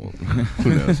 Maybe I won't.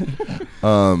 Who knows?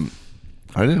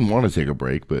 I didn't want to take a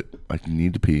break, but I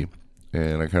need to pee,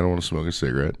 and I kind of want to smoke a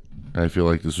cigarette. I feel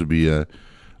like this would be a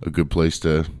good place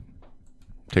to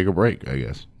take a break, I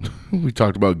guess. We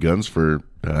talked about guns for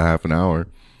half an hour.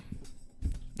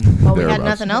 Well, we had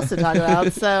nothing else to talk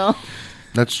about, so...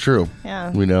 That's true.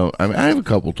 Yeah. We know. I mean, I have a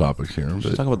couple topics here.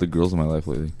 Let's talk about the girls in my life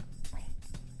lately.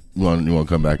 You want to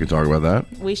come back and talk about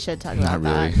that? We should talk about Not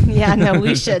that. really. Yeah, no,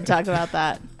 we should talk about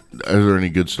that. Are there any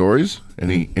good stories?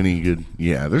 Any good?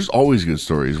 Yeah, there's always good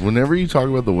stories. Whenever you talk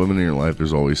about the women in your life,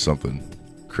 there's always something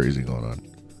crazy going on.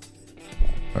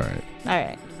 All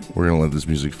right. We're going to let this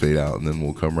music fade out, and then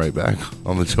we'll come right back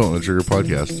on the Toe on the Trigger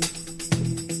podcast.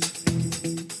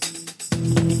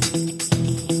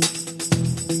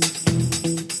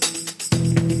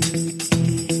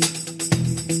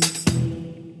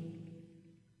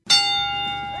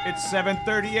 It's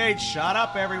 7:38. Shut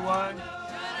up, everyone.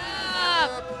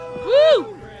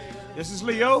 Woo! This is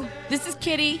Leo. This is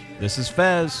Kitty. This is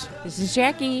Fez. This is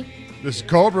Jackie. This is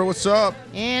Cobra. What's up?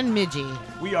 And Midgie.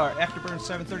 We are Afterburn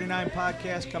 739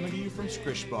 podcast coming to you from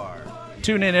Scrish Bar.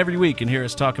 Tune in every week and hear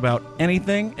us talk about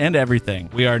anything and everything.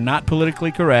 We are not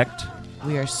politically correct.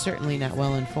 We are certainly not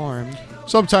well informed.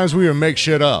 Sometimes we even make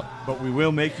shit up. But we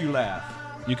will make you laugh.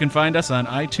 You can find us on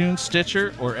iTunes,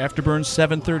 Stitcher, or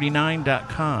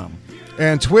Afterburn739.com.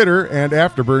 And Twitter and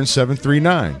Afterburn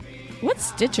 739. What's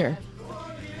Stitcher?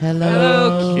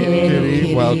 Hello,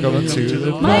 kitty. Welcome to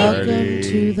the Welcome party.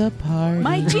 to the party.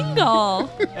 My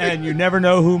jingle. And you never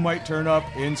know who might turn up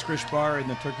in Scrish Bar in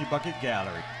the Turkey Bucket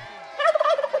Gallery.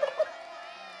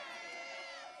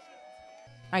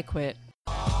 I quit.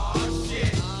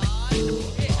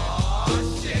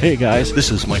 Hey guys,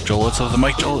 this is Mike Jolitz of The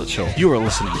Mike Jolitz Show. You are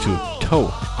listening to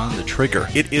Toe on the Trigger.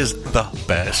 It is the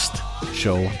best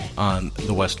show on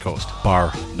the West Coast,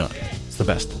 bar none. It's the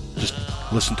best. Just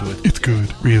listen to it. It's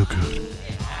good, real good.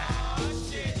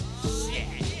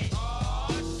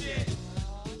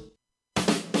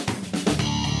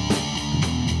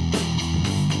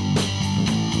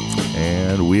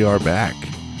 And we are back.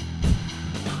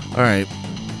 All right.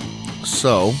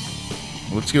 So,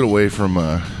 let's get away from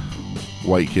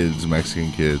white kids,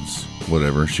 Mexican kids,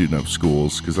 whatever, shooting up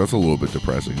schools, because that's a little bit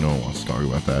depressing. No one wants to talk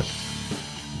about that.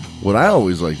 What I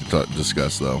always like to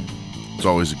discuss, though, it's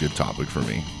always a good topic for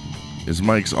me, is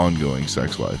Mike's ongoing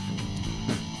sex life.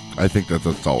 I think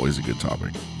that's always a good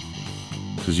topic,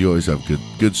 because you always have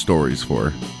good stories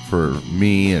for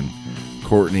me and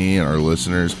Courtney and our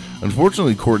listeners.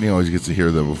 Unfortunately, Courtney always gets to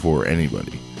hear them before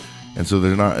anybody, and so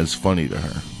they're not as funny to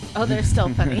her. Oh, they're still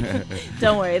funny.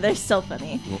 Don't worry, they're still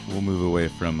funny. We'll move away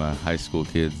from high school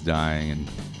kids dying and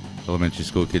elementary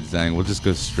school kids dying. We'll just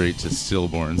go straight to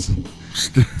stillborns.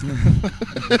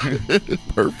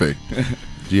 Perfect.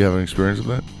 Do you have an experience with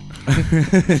that?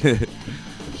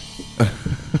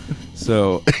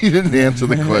 So you didn't answer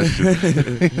the question.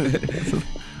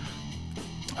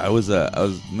 I was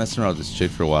messing around with this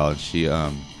chick for a while, and she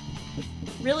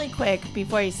Really quick,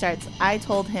 before he starts, I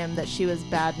told him that she was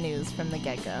bad news from the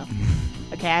get-go.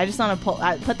 Okay, I just want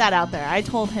to put that out there. I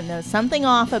told him there was something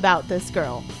off about this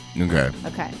girl. Okay.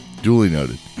 Duly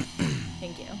noted.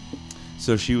 Thank you.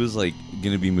 So she was like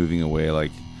gonna be moving away.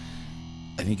 Like,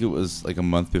 I think it was like a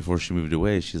month before she moved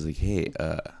away. She's like, "Hey,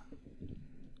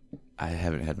 I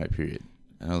haven't had my period,"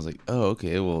 and I was like, "Oh,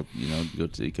 okay. Well, go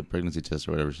take a pregnancy test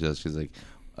or whatever she does." She's like,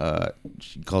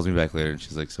 she calls me back later and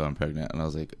she's like, "So I'm pregnant," and I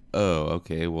was like, "Oh,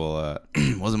 okay. Well,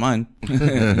 wasn't mine.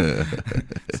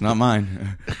 It's not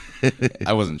mine."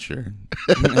 I wasn't sure.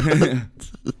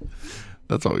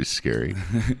 That's always scary.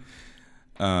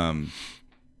 And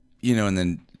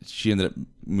then she ended up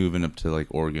moving up to like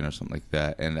Oregon or something like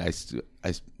that, and I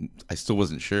still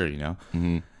wasn't sure.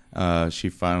 Mm-hmm. She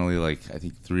finally, like, I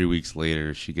think 3 weeks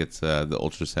later, she gets the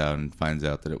ultrasound and finds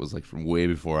out that it was like from way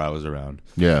before I was around.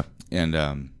 Yeah.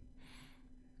 And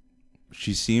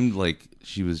she seemed like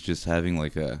she was just having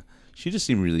like she just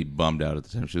seemed really bummed out at the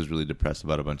time. She was really depressed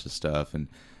about a bunch of stuff, and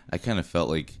I kind of felt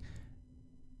like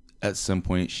at some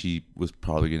point she was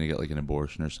probably going to get like an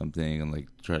abortion or something and like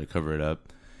try to cover it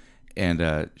up.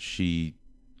 And she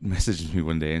messaged me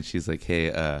one day and she's like, "Hey,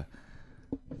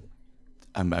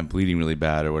 I'm bleeding really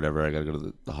bad or whatever. I got to go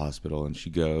to the hospital." And she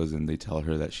goes and they tell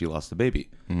her that she lost the baby.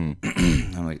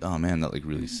 Mm-hmm. I'm like, "Oh man, that like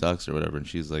really sucks," or whatever. And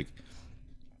she's like,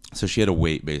 so she had to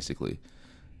wait basically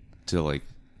to like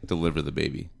deliver the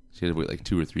baby. She had to wait like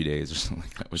 2 or 3 days or something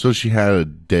like that. So she had a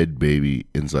dead baby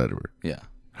inside of her. Yeah.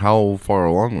 How far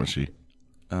along was she?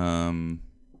 Do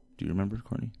you remember,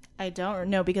 Courtney? I don't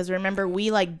know, because remember, we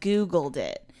like Googled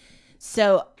it.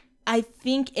 So I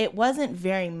think it wasn't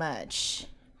very much.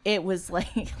 It was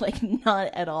like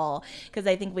not at all, because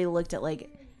I think we looked at like,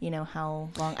 how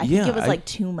long. I think it was like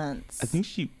 2 months. I think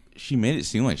she made it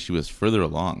seem like she was further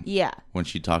along. Yeah. When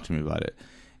she talked to me about it.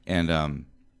 And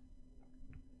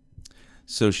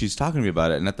so she's talking to me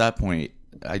about it, and at that point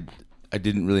I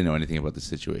didn't really know anything about the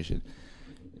situation.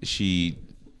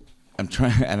 I'm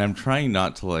trying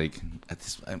not to like at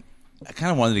this. I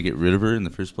kind of wanted to get rid of her in the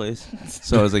first place,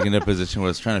 so I was like in a position where I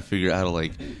was trying to figure out how to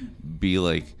like be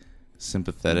like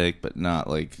sympathetic but not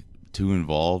like too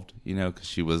involved, because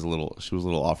she was a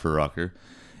little off her rocker.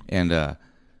 And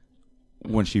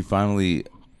when she finally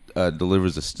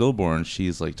delivers a stillborn,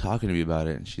 she's like talking to me about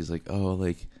it, and she's like, "Oh,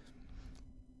 like."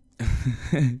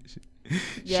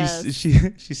 Yes. She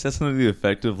said something to the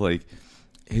effect of like,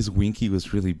 his winky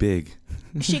was really big.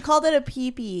 She called it a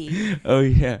pee-pee. Oh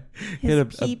yeah,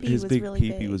 His his big really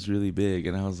pee-pee big. was really big,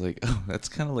 and I was like, oh, that's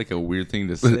kind of like a weird thing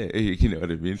to say. You know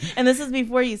what I mean? And this is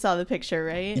before you saw the picture,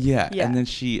 right? Yeah. And then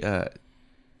she, I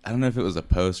don't know if it was a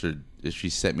post or if she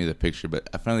sent me the picture, but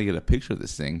I finally get a picture of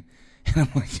this thing, and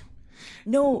I'm like,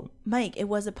 no, Mike, it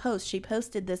was a post. She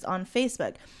posted this on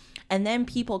Facebook. And then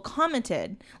people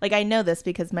commented, like, I know this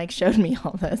because Mike showed me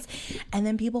all this. And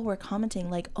then people were commenting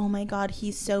like, "Oh my God,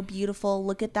 he's so beautiful.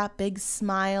 Look at that big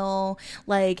smile.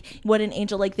 Like, what an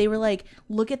angel." Like, they were like,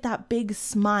 "Look at that big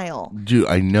smile." Dude,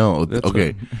 I know. That's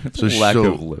okay. So lack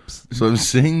of lips. So I'm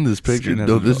seeing this picture. Skin No,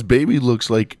 hasn't this developed. baby looks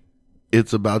like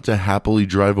it's about to happily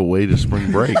drive away to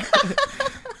spring break.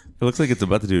 It looks like it's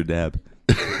about to do a dab.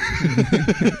 It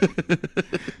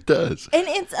does. And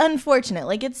it's unfortunate.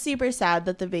 Like, it's super sad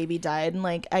that the baby died. And,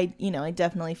 like, I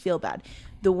definitely feel bad.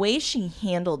 The way she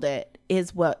handled it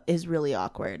is what is really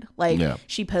awkward. Like,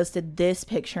 she posted this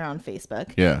picture on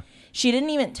Facebook. Yeah. She didn't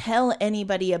even tell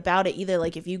anybody about it either.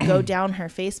 Like, if you go down her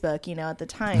Facebook, at the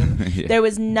time, there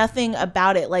was nothing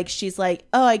about it. Like, she's like,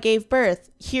 oh, I gave birth.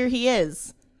 Here he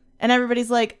is. And everybody's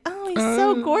like, oh, he's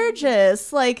so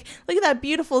gorgeous. Like, look at that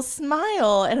beautiful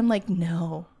smile. And I'm like,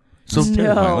 no. So, Look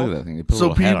at that thing. They put a so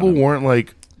little hat on people it. weren't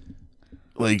like.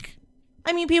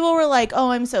 I mean, people were like,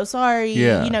 oh, I'm so sorry.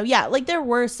 Yeah. Like, there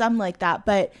were some like that.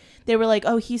 But they were like,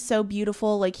 oh, he's so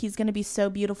beautiful. Like, he's going to be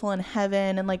so beautiful in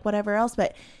heaven and, like, whatever else.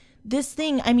 But this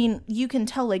thing, I mean, you can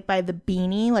tell, like, by the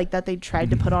beanie, like, that they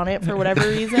tried to put on it for whatever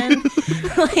reason.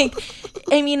 Like,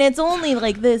 I mean, it's only,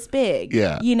 like, this big.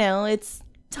 Yeah. It's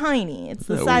tiny. It's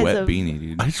the That size wet of beanie,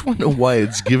 dude. I just want to know why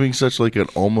it's giving such like an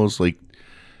almost like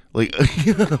like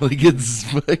it's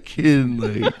fucking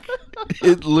like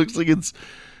it looks like it's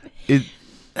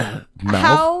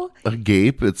mouth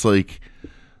agape. It's like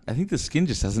I think the skin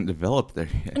just hasn't developed there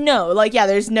yet. No, like, yeah,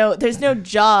 there's no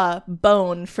jaw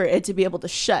bone for it to be able to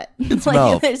shut. It's like,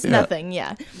 mouth. there's nothing,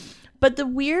 But the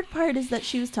weird part is that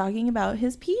she was talking about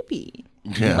his pee-pee.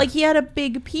 Yeah. Like, he had a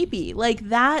big pee-pee. Like,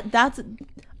 that's...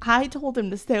 I told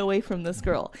him to stay away from this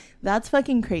girl. That's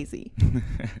fucking crazy.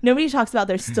 Nobody talks about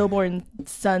their stillborn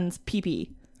son's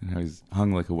pee-pee. He's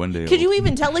hung like a one-day-old. Could you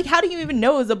even tell? Like, how do you even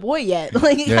know it was a boy yet?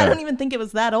 Like, Yeah. I don't even think it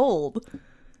was that old.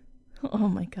 Oh,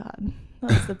 my God.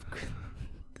 That was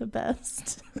the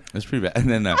best. That's pretty bad. And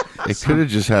then it could have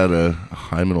just had a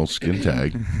hymenal skin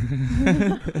tag.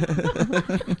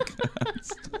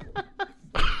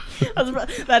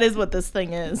 That is what this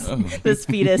thing is. Oh. This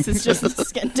fetus is just a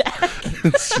skin tag.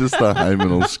 It's just a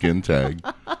hymenal skin tag.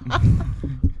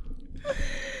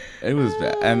 It was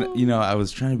bad. And, I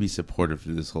was trying to be supportive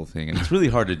through this whole thing. And it's really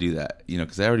hard to do that,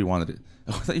 because I already wanted it.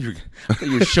 Oh, I thought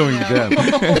you were showing them.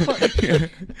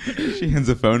 She hands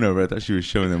a phone over. I thought she was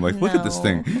showing them, like, look at this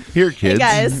thing. Here, kids. Hey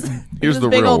guys, here's the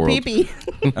big real old world. pee-pee.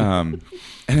 And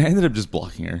I ended up just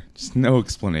blocking her. Just no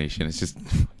explanation. It's just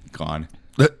gone.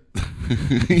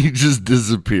 He just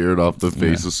disappeared off the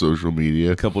face of social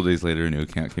media. A couple days later, a new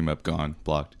account came up, gone,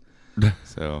 blocked.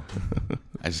 So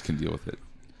I just couldn't deal with it.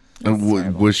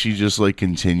 And was she just like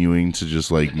continuing to just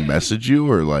like message you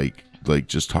or like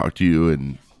just talk to you?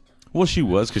 And well, she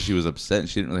was, because she was upset and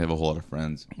she didn't really have a whole lot of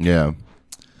friends. Yeah.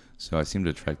 So I seem to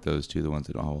attract those two, the ones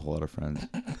that don't have a whole lot of friends.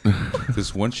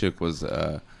 This one chick was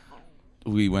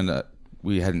we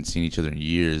hadn't seen each other in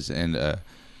years, and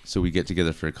so we get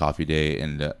together for a coffee day,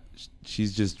 and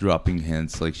she's just dropping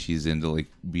hints like she's into like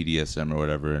BDSM or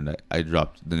whatever, and I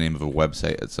dropped the name of a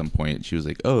website at some point, and she was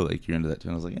like, oh, like you're into that too?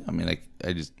 And I was like, yeah, I mean,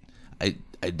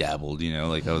 I dabbled,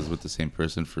 like I was with the same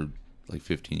person for like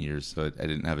 15 years, so I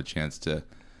didn't have a chance to,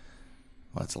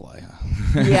 well, that's a lie,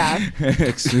 huh? Yeah.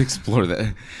 Explore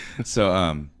that.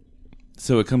 So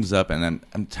it comes up, and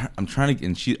I'm trying to,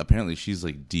 and she's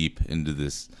like deep into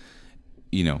this,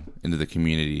 into the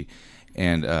community,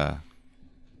 and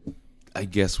I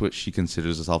guess what she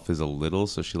considers herself is a little,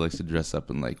 so she likes to dress up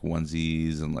in like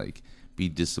onesies and like be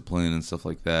disciplined and stuff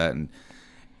like that, and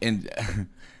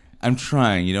I'm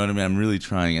trying, you know what I mean? I'm really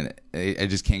trying, and I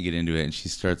just can't get into it. And she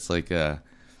starts like,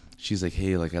 she's like,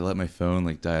 hey, like I let my phone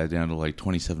like die down to like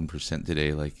 27%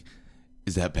 today, like,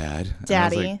 is that bad?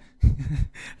 Daddy. I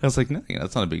was like, no,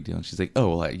 that's not a big deal. And she's like,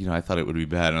 oh, well, I thought it would be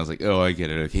bad. And I was like, oh, I get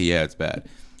it. Okay, yeah, it's bad.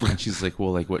 And she's like,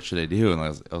 well, like, what should I do? And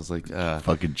I was like,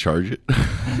 fucking charge it.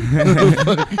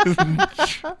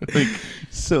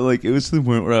 So like, it was to the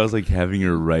point where I was like having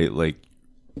her write, like,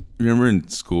 remember in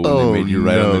school when they made you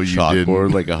write on the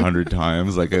chalkboard like 100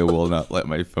 times, like, I will not let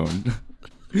my phone,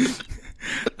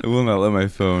 I will not let my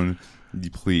phone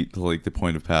deplete to like the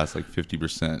point of pass, like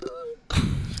 50%.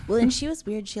 Well, and she was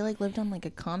weird. She like lived on like a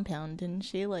compound, didn't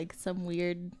she? Like some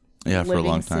weird for a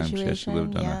long time. Situation. She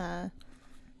lived on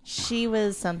She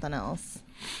was something else.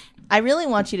 I really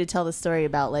want you to tell the story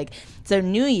about like, so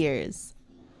New Year's,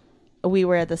 we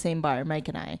were at the same bar, Mike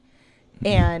and I,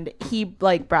 and he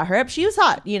like brought her up. She was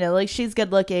hot, like she's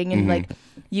good looking, and like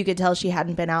you could tell she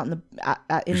hadn't been out in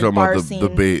the bar scene.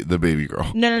 The baby girl.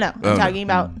 No. I'm talking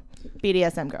about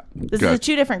BDSM girl. This is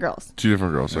two different girls. Two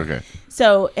different girls. Okay.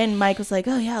 So, and Mike was like,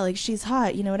 oh yeah, like she's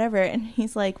hot, whatever. And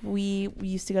he's like, we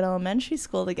used to go to elementary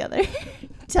school together.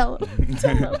 Tell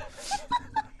him.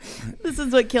 This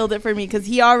is what killed it for me, because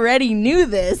he already knew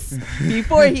this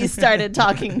before he started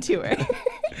talking to her.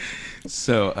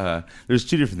 So there's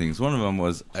two different things. One of them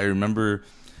was I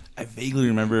vaguely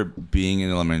remember being in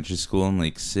elementary school and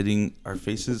like sitting, our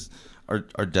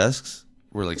desks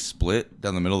were like split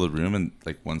down the middle of the room, and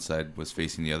like one side was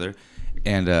facing the other.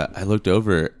 And I looked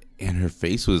over, and her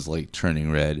face was like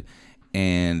turning red,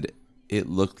 and it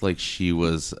looked like she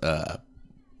was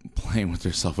playing with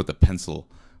herself with a pencil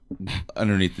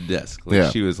underneath the desk.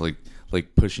 Like she was like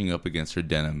pushing up against her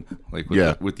denim, like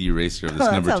with the eraser of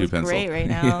this number 2 pencil. Great right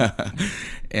now.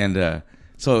 And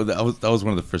so that was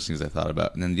one of the first things I thought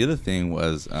about. And then the other thing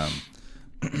was,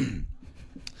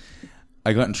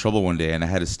 I got in trouble one day, and I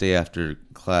had to stay after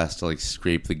class to like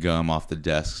scrape the gum off the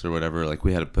desks or whatever. Like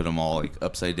we had to put them all like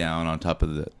upside down on top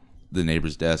of the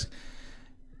neighbor's desk.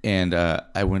 And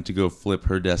I went to go flip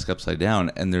her desk upside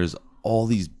down, and there's all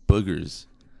these boogers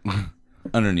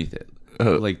underneath it.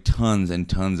 Like tons and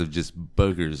tons of just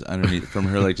boogers underneath from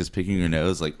her, like just picking her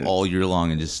nose like all year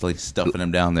long and just like stuffing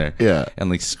them down there,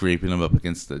 and like scraping them up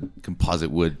against the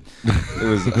composite wood. It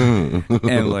was,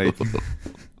 and like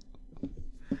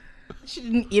she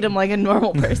didn't eat them like a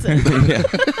normal person.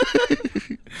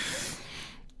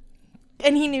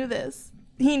 And he knew this.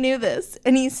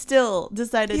 And he still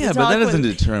decided to talk. Yeah, but that doesn't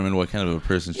determine what kind of a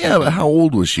person she is. Yeah, but how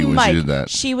old was she when she did that?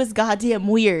 She was goddamn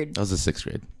weird. That was the 6th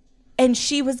grade. And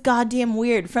she was goddamn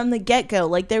weird from the get-go.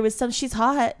 Like, there was she's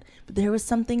hot, but there was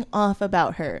something off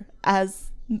about her,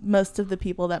 as most of the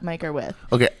people that Mike are with.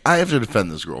 Okay, I have to defend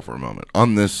this girl for a moment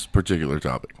on this particular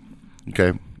topic.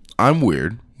 Okay, I'm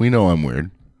weird. We know I'm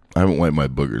weird. I haven't wiped my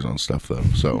boogers on stuff, though,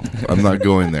 so I'm not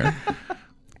going there.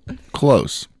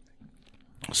 Close.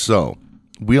 So,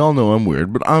 we all know I'm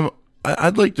weird, but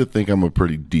I'd like to think I'm a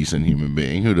pretty decent human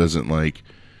being who doesn't like...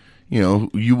 You know,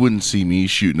 you wouldn't see me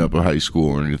shooting up a high school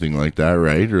or anything like that,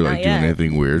 right? Or like doing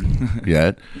anything weird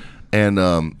yet. And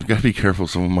gotta be careful.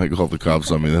 Someone might call the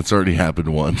cops on me. That's already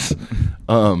happened once.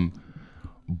 But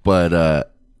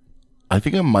I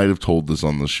think I might have told this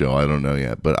on the show. I don't know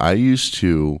yet. But I used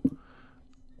to,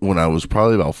 when I was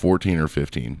probably about 14 or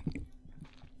 15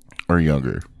 or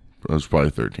younger, I was probably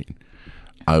 13,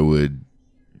 I would,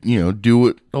 do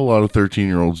what a lot of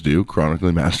 13-year-olds do,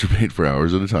 chronically masturbate for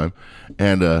hours at a time.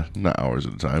 And, not hours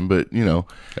at a time, but,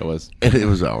 It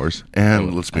was hours.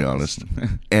 And let's be honest.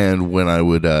 And when I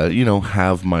would,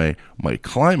 have my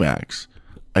climax,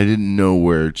 I didn't know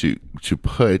where to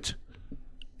put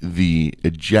the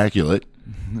ejaculate.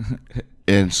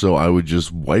 And so I would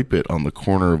just wipe it on the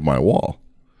corner of my wall,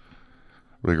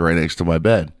 like right next to my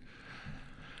bed.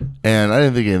 And I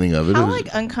didn't think anything of it. How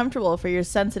uncomfortable for your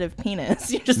sensitive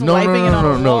penis? You're just wiping it on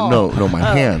a wall. No, my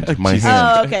hand, my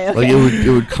hand. Oh, okay. Like it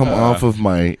would come off of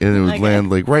and it would land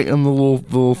like right in the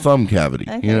little thumb cavity,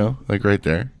 like right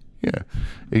there. Yeah,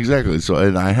 exactly. So,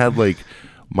 and I had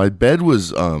my bed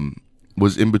was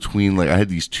in between. Like I had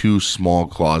these 2 small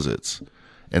closets,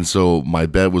 and so my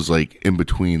bed was like in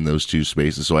between those 2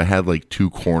 spaces. So I had 2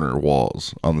 corner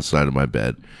walls on the side of my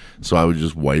bed. So I would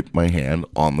just wipe my hand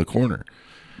on the corner.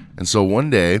 And so one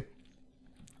day,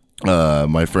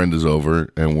 my friend is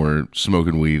over and we're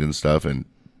smoking weed and stuff, and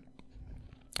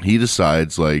he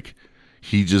decides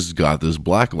he just got this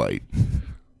black light,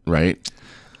 right?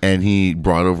 And he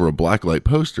brought over a black light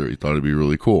poster. He thought it'd be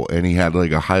really cool, and he had a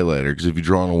highlighter, because if you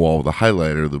draw on a wall with a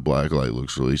highlighter, the black light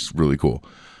looks really cool.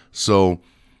 So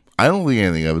I don't think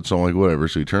anything of it, so I'm like, whatever.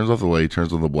 So he turns off the light, he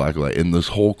turns on the black light, and this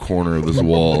whole corner of this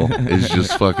wall is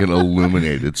just fucking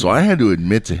illuminated. So I had to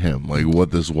admit to him, what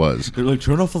this was. They're like,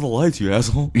 turn off all the lights, you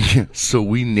asshole. Yeah, so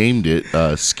we named it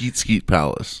Skeet Skeet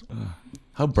Palace.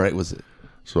 How bright was it?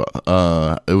 So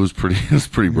it was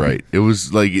pretty bright. It was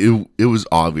it was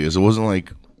obvious. It wasn't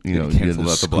you had to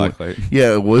out the black light.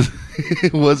 Yeah, it was.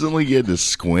 It wasn't like you had to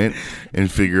squint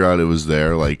and figure out it was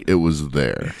there. It was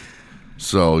there.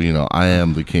 So, I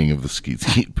am the king of the Skeet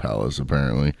Skeet Palace,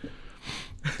 apparently.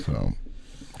 So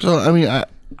I mean,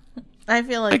 I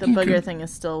feel like the booger thing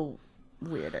is still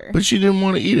weirder. But she didn't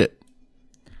want to eat it.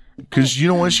 Because you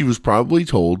know what? She was probably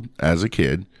told as a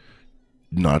kid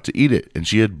not to eat it. And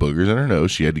she had boogers in her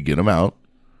nose. She had to get them out.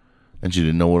 And she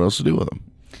didn't know what else to do with them.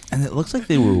 And it looks like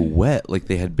they were wet. Like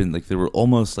they had been, they were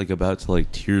almost about to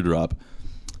teardrop.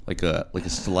 Like a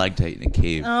stalactite in a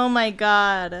cave. Oh my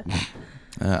God.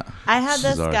 Yeah. I had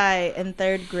this guy in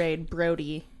 3rd grade,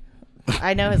 Brody.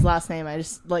 I know his last name. I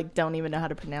just don't even know how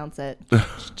to pronounce it.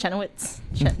 Chenowitz,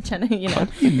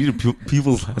 You need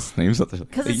people's last names out there.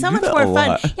 Because it's so much more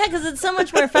fun. Yeah, because it's so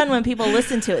much more fun when people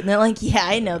listen to it and they're like, "Yeah,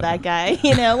 I know that guy."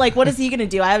 What is he gonna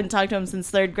do? I haven't talked to him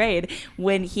since 3rd grade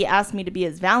when he asked me to be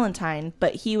his Valentine,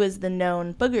 but he was the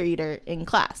known booger eater in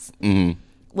class. Mm-hmm.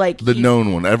 The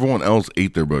known one. Everyone else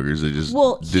ate their boogers. They just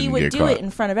he would do it in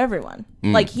front of everyone.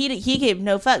 He gave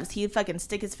no fucks. He'd fucking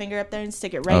stick his finger up there and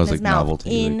stick it right in his mouth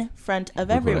in front of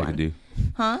everyone. What I can do.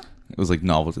 Huh? It was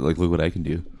novelty. Look what I can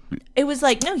do. It was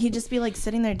no. He'd just be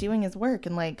sitting there doing his work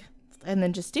and and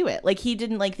then just do it. Like he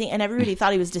didn't like think, and everybody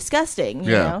thought he was disgusting,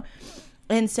 you know?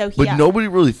 And so But nobody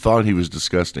really thought he was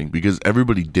disgusting because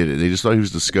everybody did it. They just thought he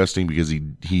was disgusting because he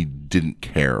didn't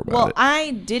care about it. Well,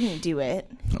 I didn't do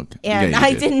it. Okay. And Yeah,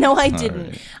 I did. didn't know I didn't.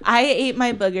 Right. I ate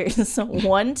my boogers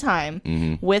one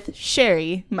time with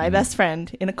Sherry, my best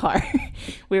friend, in a car.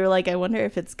 We were like, I wonder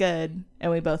if it's good.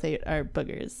 And we both ate our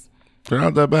boogers. They're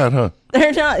not that bad, huh?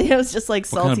 They're not. It was just like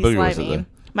What kind salty, of booger was it, slimy. then?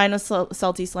 Mine was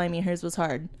salty, slimy. Hers was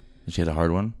hard. She had a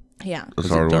hard one? Yeah. Those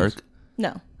Was hard it ones? dark?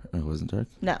 No. It wasn't dark?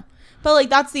 No. But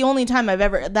like that's the only time I've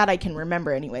ever that I can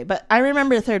remember anyway. But I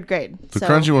remember third grade. The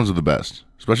crunchy ones are the best,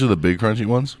 especially the big crunchy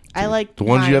ones. I like the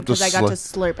ones you have to. I got to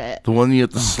slurp it. The one you have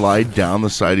to slide down the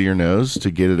side of your nose to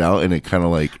get it out, and it kind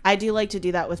of like. I do like to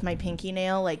do that with my pinky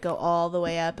nail, like go all the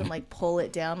way up and like pull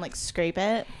it down, like scrape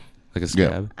it. Like a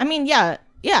scab? I mean, yeah.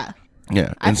 I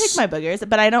pick my boogers,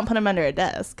 but I don't put them under a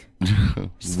desk.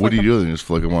 What do you do? Then just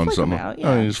flick them on Flick 'em something. out,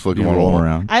 Oh, you just flick them on roll a wall.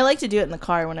 around. I like to do it in the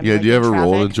car when I'm. Yeah. Like, Do you in ever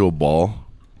roll it traffic. into a ball?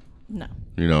 No.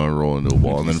 You know, and roll into a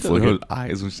ball and then flick it.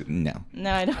 Eyes. No.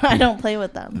 No, I don't. I don't play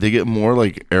with them. They get more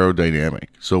like aerodynamic.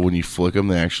 So when you flick them,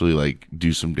 they actually like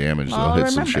do some damage. They'll I'll hit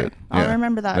some remember. shit. I'll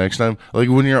remember that. Next time, like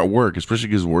when you're at work, especially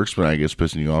because work's been, I guess,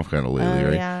 pissing you off kind of lately,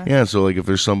 right? Yeah. Yeah. So like if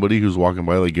there's somebody who's walking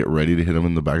by, like get ready to hit them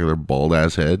in the back of their bald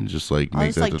ass head and just like I'll make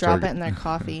just that like the drop target. it in their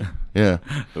coffee. Yeah.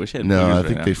 I wish I had No, boogers I right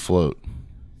think now. they float.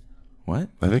 What?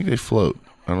 I think they float.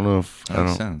 I don't know if I That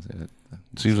don't. sounds It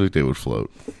seems like they would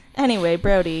float. Anyway,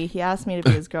 Brody, he asked me to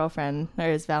be his girlfriend or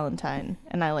his Valentine,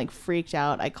 and I like freaked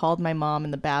out. I called my mom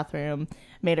in the bathroom,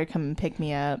 made her come and pick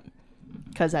me up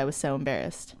because I was so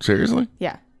embarrassed. Seriously?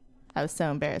 Yeah, I was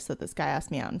so embarrassed that this guy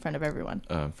asked me out in front of everyone.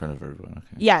 in front of everyone. Okay.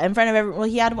 Yeah, in front of everyone. Well,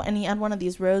 he had one of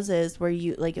these roses where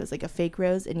you like it was like a fake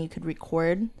rose, and you could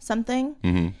record something.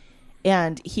 Mm-hmm.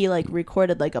 And he like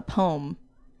recorded like a poem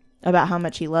about how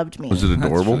much he loved me. Was it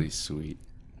adorable? That's really sweet.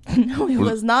 No, it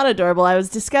was not adorable. I was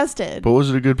disgusted. But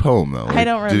was it a good poem though? Like, I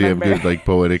don't Did he have remember. good like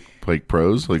poetic like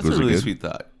prose? Like That's was a really it good? sweet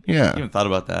thought. Yeah. You haven't thought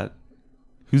about that?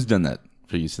 Who's done that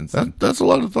for you since then? That's a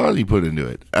lot of thought he put into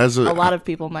it. As a lot of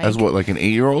people, Mike. As what, like an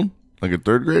 8-year-old, like a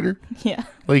third grader? Yeah.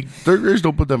 Like third graders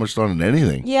don't put that much thought into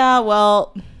anything. Yeah,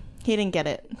 well, he didn't get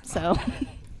it, so.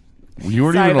 You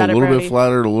weren't Sorry even a about it, little bit Brody.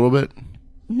 flattered, a little bit.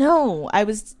 No, I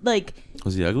was like.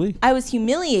 Was he ugly? I was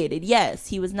humiliated. Yes,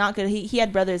 he was not good. He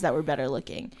had brothers that were better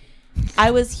looking.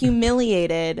 I was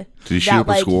humiliated. Did he shoot that up at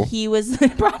like school? he was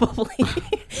probably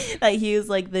that he was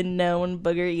like the known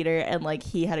booger eater and like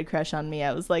he had a crush on me.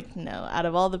 I was like, no, out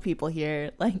of all the people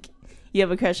here, like you have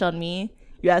a crush on me?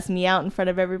 You asked me out in front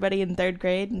of everybody in third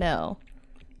grade? No.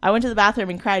 I went to the bathroom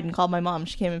and cried and called my mom.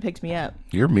 She came and picked me up.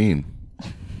 You're mean.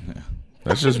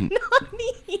 That's just Not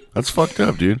me. that's fucked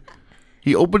up, dude.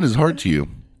 He opened his heart to you.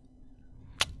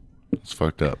 It's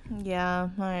fucked up. Yeah.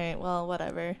 All right. Well,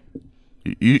 whatever.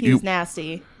 You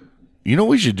nasty. You know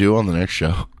what we should do on the next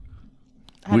show?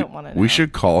 I don't want to know. We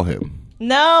should call him.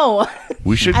 No.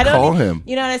 We should I don't call e- him.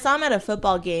 You know, I saw him at a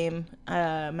football game.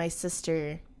 My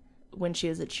sister, when she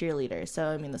was a cheerleader. So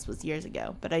I mean, this was years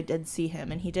ago. But I did see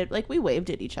him, and he did like we waved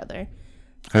at each other.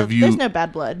 So there's no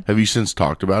bad blood. Have you since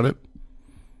talked about it?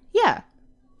 Yeah.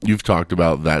 You've talked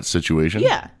about that situation?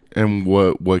 Yeah. And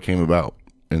what came about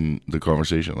in the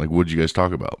conversation? Like, what did you guys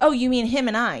talk about? Oh, you mean him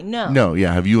and I? No. No,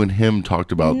 yeah. Have you and him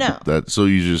talked about No. that? So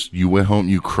you went home,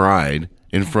 you cried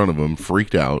in front of him,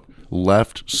 freaked out,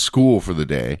 left school for the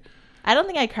day. I don't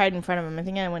think I cried in front of him. I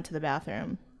think I went to the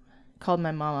bathroom, called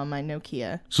my mom on my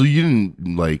Nokia. So you didn't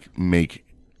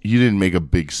make a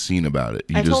big scene about it.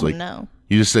 You I just told like him no.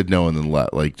 you just said no and then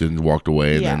didn't walked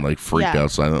away and then like freaked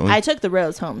out silently. I took the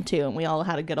rose home too, and we all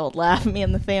had a good old laugh, me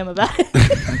and the fam, about it.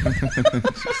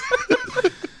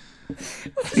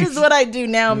 This is what I do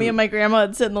now. Me and my grandma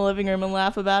would sit in the living room and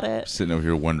laugh about it. Sitting over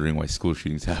here wondering why school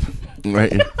shootings happen.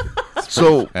 Right.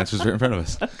 So answers right in front of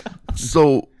us.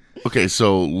 So okay,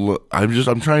 so look,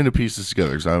 I'm trying to piece this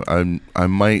together because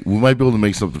we might be able to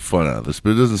make something fun out of this,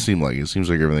 but it doesn't seem like it. It seems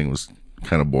like everything was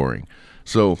kind of boring.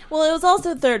 So well, it was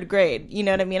also third grade. You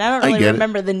know what I mean? I don't really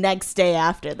remember the next day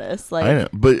after this. Like I know,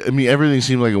 but I mean everything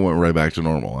seemed like it went right back to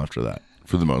normal after that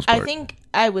for the most part. I think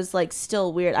I was like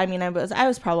still weird. I mean, I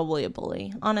was probably a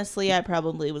bully. Honestly, I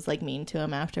probably was like mean to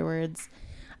him afterwards.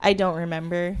 I don't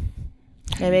remember.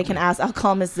 Maybe I can ask. I'll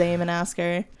call Miss Zame and ask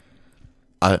her.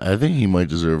 I think he might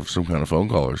deserve some kind of phone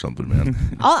call or something, man.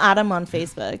 I'll add him on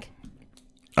Facebook.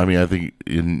 I mean, I think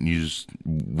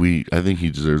I think he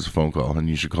deserves a phone call, and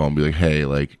you should call and be like, "Hey,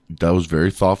 like that was very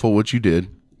thoughtful what you did.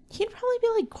 He'd probably be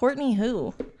like, Courtney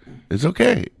who? It's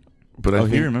okay. but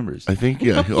he remembers. I think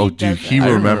yeah. He Oh, dude, he I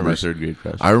remember remembers. my third grade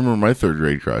crush. I remember my third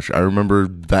grade crush. I remember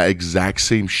that exact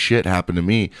same shit happened to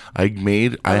me.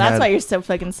 That's why you're so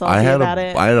fucking salty about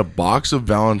it. I had a box of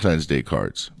Valentine's Day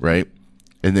cards, right?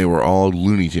 And they were all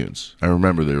Looney Tunes. I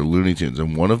remember they were Looney Tunes,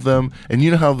 and one of them, and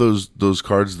you know how those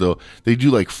cards though, they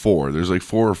do like 4. There's like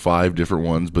 4 or 5 different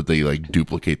ones, but they like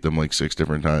duplicate them like 6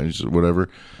 different times or whatever.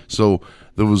 So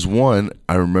there was one,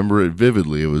 I remember it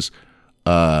vividly. It was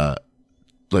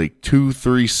like 2,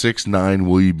 3, 6, 9.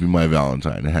 Will you be my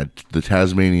Valentine? It had the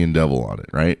Tasmanian Devil on it,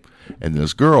 right? And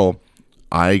this girl,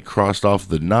 I crossed off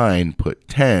the 9, put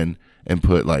 10, and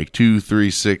put like 2, 3,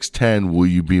 6, 10. Will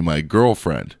you be my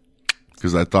girlfriend?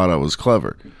 Because I thought I was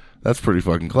clever. That's pretty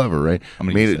fucking clever, right?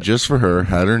 Made it just for her,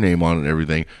 had her name on it and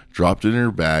everything, dropped it in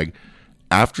her bag.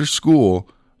 After school,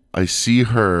 I see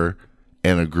her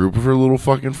and a group of her little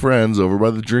fucking friends over by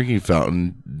the drinking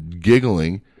fountain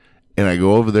giggling, and I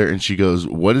go over there and she goes,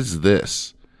 "What is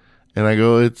this?" And I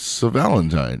go, "It's a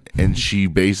Valentine." And she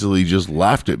basically just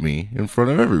laughed at me in front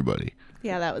of everybody.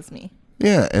 Yeah, that was me.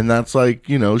 Yeah, and that's like,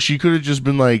 she could have just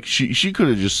been like, she could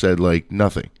have just said like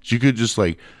nothing. She could just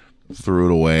like threw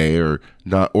it away or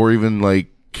not, or even like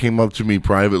came up to me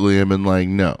privately and been like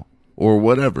no or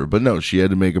whatever. But no, she had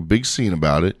to make a big scene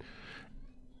about it,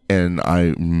 and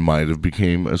I might have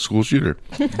became a school shooter.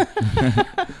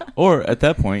 Or at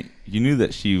that point, you knew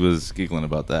that she was giggling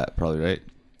about that, probably, right?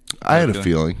 I had a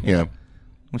feeling, yeah.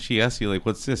 When she asked you, like,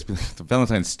 what's this? Be like, the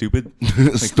Valentine's stupid.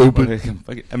 Stupid.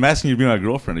 I'm asking you to be my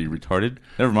girlfriend. Are you retarded?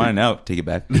 Never mind now. Take it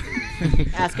back.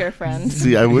 Ask her friend.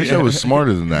 See, I wish I was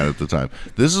smarter than that at the time.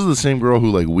 This is the same girl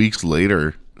who, like, weeks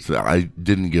later, I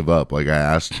didn't give up. Like,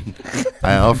 I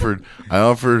offered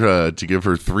to give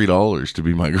her $3 to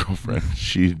be my girlfriend.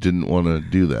 She didn't want to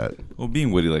do that. Well,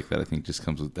 being witty like that, I think, just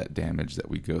comes with that damage that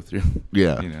we go through.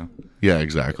 Yeah. Yeah,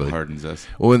 exactly. It hardens us.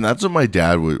 Well, and that's what my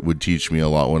dad would teach me a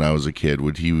lot when I was a kid.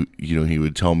 He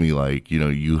would tell me, like,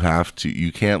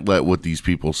 you can't let what these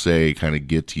people say kind of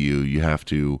get to you. You have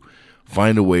to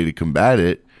find a way to combat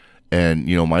it. And,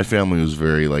 my family was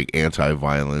very, like,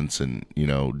 anti-violence and,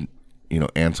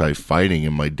 anti-fighting.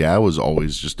 And my dad was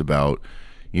always just about,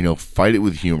 fight it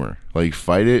with humor. Like,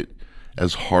 fight it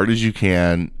as hard as you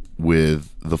can with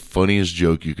the funniest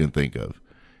joke you can think of.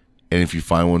 And if you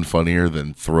find one funnier,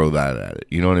 then throw that at it.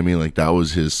 You know what I mean? Like, that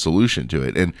was his solution to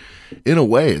it. And in a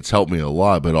way, it's helped me a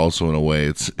lot, but also in a way,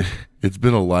 it's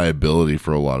been a liability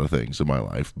for a lot of things in my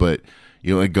life. But,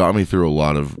 it got me through a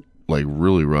lot of, like,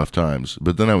 really rough times.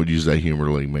 But then I would use that humor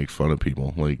to, like, make fun of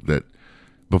people, like, that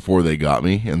before they got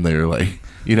me. And they're like,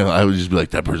 I would just be like,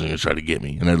 that person's going to try to get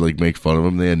me. And I'd, like, make fun of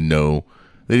them. They didn't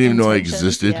even know I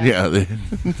existed. Yeah.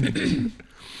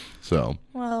 So.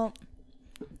 Well,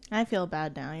 I feel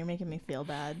bad now. You're making me feel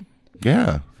bad.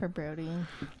 Yeah. For Brody.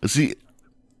 See,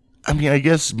 I mean, I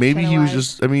guess maybe he was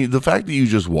just, the fact that you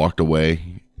just walked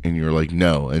away and you're like,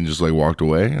 no, and just like walked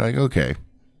away, like, okay,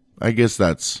 I guess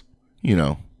that's,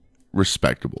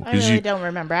 respectable. I really don't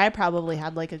remember. I probably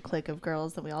had like a clique of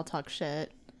girls that we all talk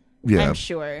shit. Yeah. I'm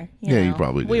sure. You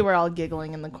probably did. We were all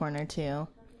giggling in the corner too.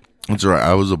 That's right.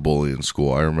 I was a bully in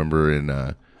school. I remember in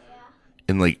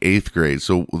like 8th grade.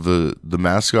 So the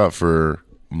mascot for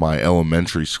my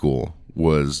elementary school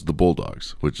was the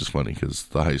Bulldogs, which is funny because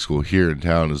the high school here in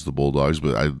town is the Bulldogs,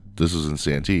 but this was in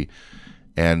Santee.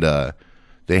 And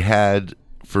they had,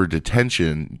 for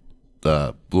detention,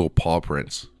 little paw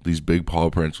prints, these big paw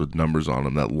prints with numbers on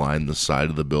them that lined the side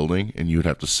of the building, and you would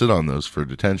have to sit on those for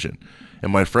detention.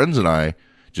 And my friends and I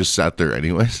just sat there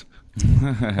anyways.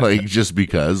 Like, just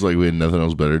because, like, we had nothing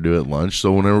else better to do at lunch.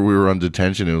 So whenever we were on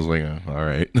detention, it was like, all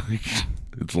right,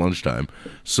 it's lunchtime.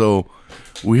 So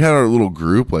we had our little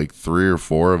group, like 3 or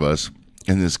 4 of us,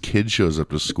 and this kid shows up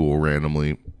to school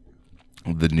randomly,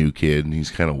 the new kid, and he's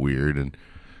kind of weird, and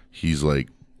he's like,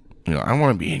 I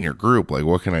want to be in your group. Like,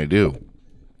 what can I do?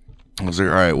 I was like,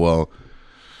 all right, well,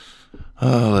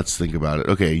 let's think about it.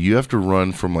 Okay, you have to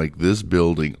run from, like, this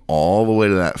building all the way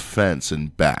to that fence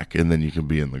and back, and then you can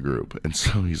be in the group. And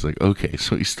so he's like, okay.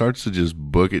 So he starts to just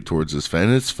book it towards this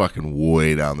fence. It's fucking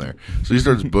way down there. So he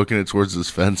starts booking it towards this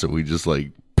fence, and we just,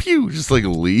 like, just, like,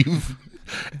 leave.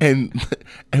 And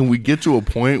we get to a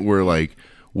point where, like,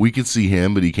 we can see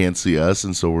him, but he can't see us,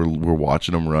 and so we're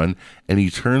watching him run, and he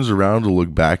turns around to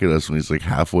look back at us when he's, like,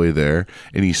 halfway there,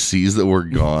 and he sees that we're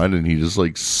gone, and he just,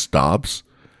 like, stops,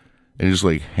 and just,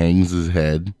 like, hangs his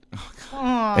head,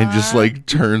 and just, like,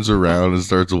 turns around and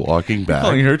starts walking back.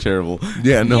 Calling her terrible.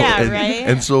 Yeah, no. Yeah, and, right?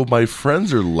 and so my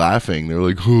friends are laughing. They're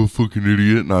like, oh, fucking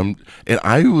idiot. And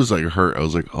I was, like, hurt. I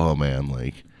was like, oh, man,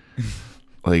 like,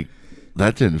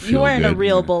 that didn't feel. You weren't good. a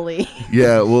real bully.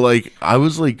 Yeah, well, like I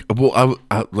was like, well,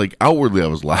 like outwardly I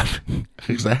was laughing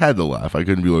because I had to laugh. I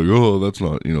couldn't be like, oh, that's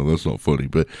not funny.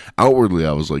 But outwardly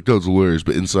I was like, that's hilarious.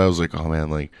 But inside I was like, oh man,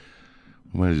 like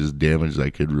I might have just damaged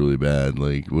that kid really bad.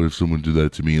 Like, what if someone did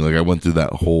that to me? Like, I went through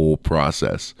that whole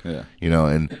process. Yeah,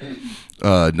 And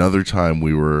another time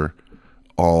we were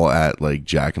all at like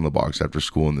Jack in the Box after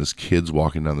school, and this kid's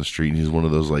walking down the street, and he's one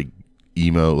of those like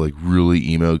emo, like really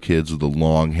emo kids with the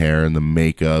long hair and the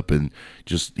makeup, and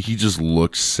he just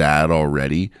looks sad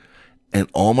already. And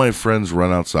all my friends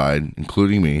run outside,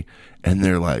 including me, and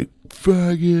they're like,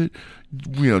 faggot,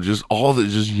 just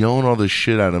yelling all this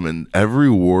shit at him, and every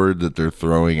word that they're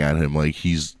throwing at him, like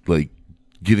he's like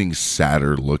getting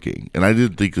sadder looking. And I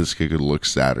didn't think this kid could look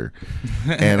sadder.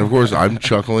 And of course I'm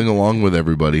chuckling along with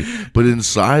everybody, but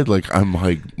inside, like, I'm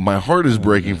like, my heart is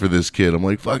breaking for this kid. I'm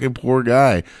like, fucking poor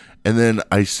guy. And then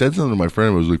I said something to my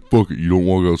friend. I was like, fuck it, you don't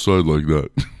walk outside like that.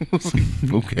 I was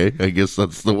like, okay, I guess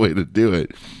that's the way to do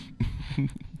it.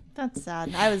 That's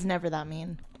sad. I was never that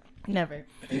mean. Never.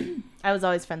 I was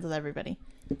always friends with everybody.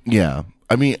 Yeah.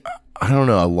 I mean, I don't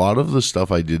know. A lot of the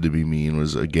stuff I did to be mean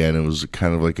was, again, it was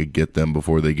kind of like a get them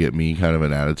before they get me kind of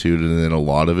an attitude. And then a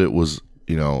lot of it was,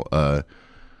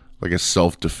 like a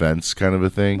self-defense kind of a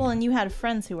thing. Well, and you had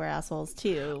friends who were assholes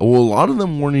too. Well, a lot of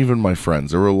them weren't even my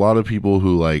friends. There were a lot of people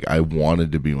who, like, I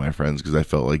wanted to be my friends because I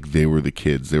felt like they were the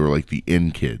kids. They were like the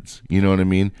in kids. You know what I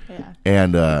mean? Yeah.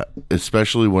 And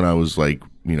especially when I was like,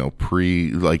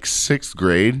 like sixth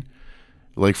grade,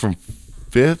 like from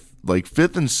fifth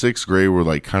and sixth grade were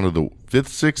like kind of the fifth,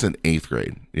 sixth, and eighth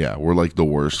grade. Yeah, were like the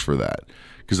worst for that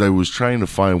because I was trying to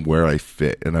find where I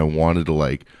fit, and I wanted to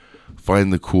like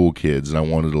find the cool kids, and I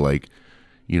wanted to like,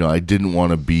 I didn't want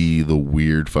to be the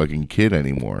weird fucking kid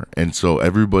anymore. And so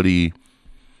everybody,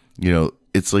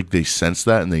 it's like they sensed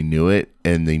that and they knew it,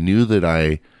 and they knew that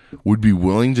I would be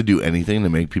willing to do anything to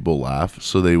make people laugh.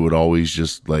 So they would always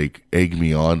just like egg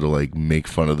me on to like make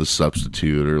fun of the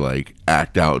substitute or like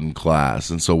act out in class.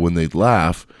 And so when they'd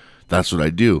laugh, that's what I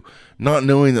do. Not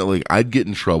knowing that like I'd get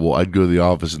in trouble, I'd go to the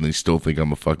office and they still think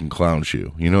I'm a fucking clown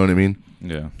shoe. You know what I mean?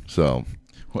 Yeah. So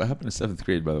what happened to 7th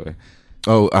grade, by the way?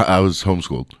 Oh, I was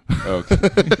homeschooled. Oh,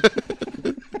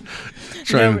 okay.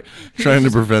 trying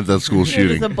to prevent that school shooting.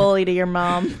 He was a bully to your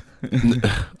mom.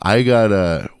 I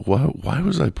got why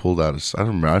was I pulled out of, I don't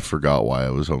remember, I forgot why I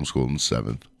was homeschooled in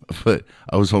 7th, but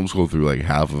I was homeschooled through like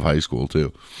half of high school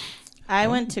too. I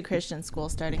went to Christian school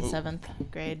starting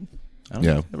 7th grade. I don't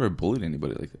think I've ever bullied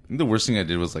anybody like that. The worst thing I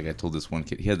did was like I told this one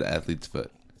kid, he had the athlete's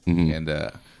foot, and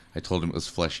I told him it was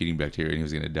flesh-eating bacteria and he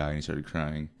was going to die, and he started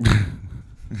crying.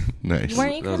 Nice.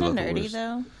 Weren't you kind of nerdy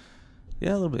though?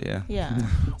 Yeah, a little bit, yeah. Yeah.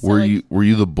 So were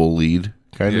you the bullied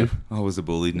kind of? I was the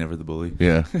bullied, never the bully.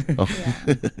 Yeah. Oh.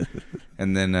 Yeah.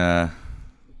 And then, that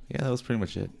was pretty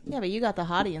much it. Yeah, but you got the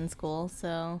hottie in school,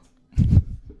 so.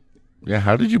 Yeah,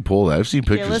 how did you pull that? I've seen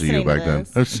pictures of you back then.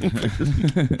 I've seen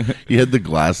pictures. You had the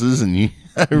glasses, and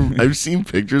I've seen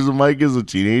pictures of Mike as a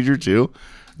teenager too.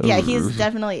 Yeah, he's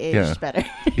definitely aged better.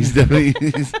 He's definitely.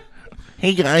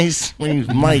 Hey guys, my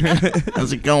name's Mike.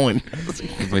 How's it going?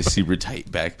 With my super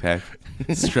tight backpack,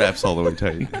 straps all the way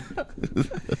tight.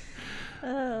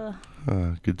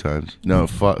 Good times. No,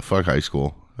 fuck high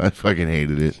school. I fucking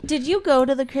hated it. Did you go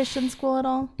to the Christian school at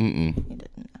all? Mm-mm. You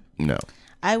didn't. No.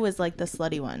 I was like the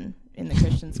slutty one in the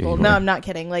Christian school. No, I'm not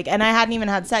kidding. Like, and I hadn't even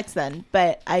had sex then,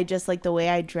 but I just like the way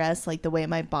I dressed, like the way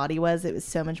my body was, it was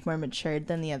so much more matured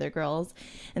than the other girls.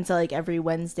 And so like every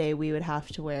Wednesday we would have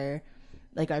to wear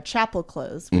like our chapel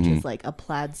clothes, which is like a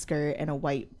plaid skirt and a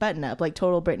white button up, like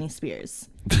total Britney Spears.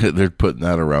 They're putting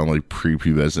that around like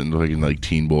prepubescent fucking like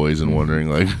teen boys and wondering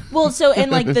like. Well, so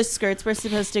and like the skirts were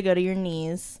supposed to go to your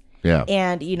knees. Yeah.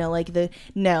 And, like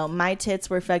my tits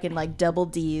were fucking like double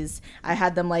D's. I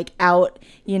had them like out,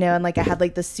 and like I had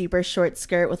like the super short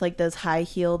skirt with like those high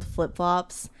heeled flip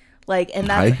flops. Like, and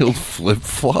that's high heeled flip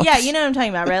flops? Yeah, you know what I'm talking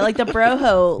about, right? Like the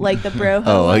broho.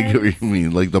 Oh, I get what you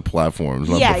mean. Like the platforms.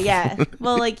 Yeah.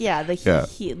 Well, like, yeah.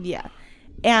 Yeah.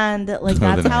 And like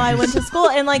that's how I went to school,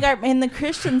 and like in the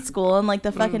Christian school and like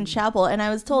the fucking chapel, and I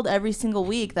was told every single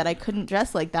week that I couldn't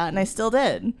dress like that, and I still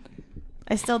did.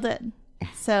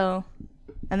 So,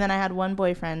 and then I had one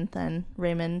boyfriend then,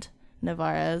 Raymond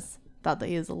Navarez. Thought that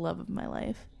he was the love of my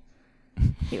life.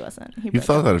 He wasn't. You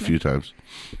thought that a few times,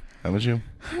 haven't you?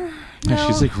 No.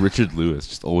 She's like Richard Lewis,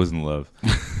 just always in love.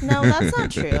 No, that's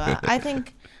not true.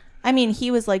 I mean, he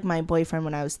was like my boyfriend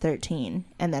when I was 13,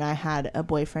 and then I had a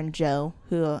boyfriend, Joe,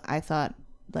 who I thought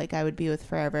like I would be with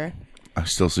forever. I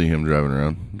still see him driving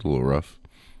around. It's a little rough.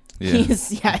 Yeah.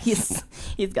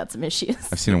 He's got some issues.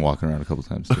 I've seen him walking around a couple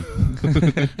times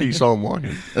too. You saw him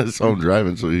walking. I saw him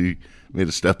driving, so he made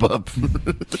a step up.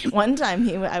 One time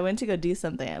I went to go do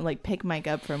something, like pick Mike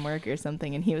up from work or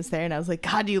something, and he was there, and I was like,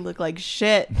 God, you look like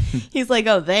shit. He's like,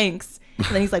 oh, thanks. And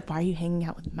then he's like, why are you hanging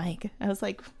out with Mike? I was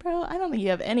like, bro, I don't think you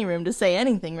have any room to say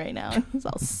anything right now. He's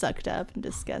all sucked up and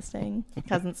disgusting.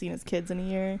 Hasn't seen his kids in a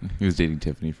year. He was dating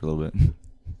Tiffany for a little bit.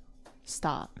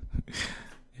 Stop.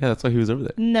 Yeah, that's why he was over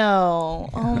there. No.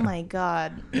 Oh my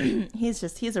God.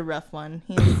 He's a rough one.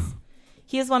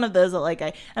 He's one of those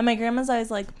that and my grandma's always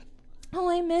like,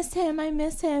 oh, I miss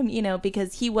him, you know,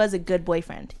 because he was a good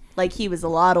boyfriend. Like, he was a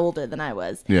lot older than I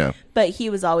was. Yeah. But he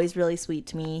was always really sweet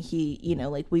to me. He, you know,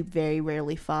 like, we very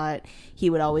rarely fought. He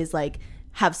would always, like,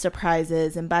 have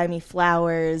surprises and buy me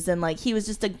flowers. And, like, he was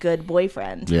just a good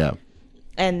boyfriend. Yeah.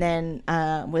 And then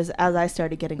as I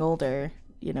started getting older,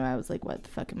 you know, I was like, what the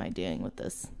fuck am I doing with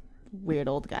this weird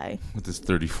old guy? With this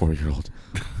 34-year-old.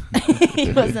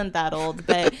 He wasn't that old,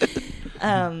 but...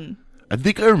 I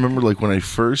think I remember, like, when I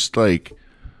first, like...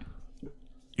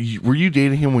 Were you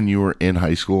dating him when you were in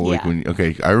high school? Yeah. Like when I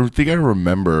think I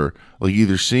remember like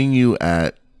either seeing you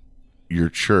at your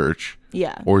church,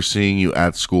 or seeing you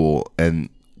at school, and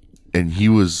he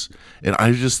was, and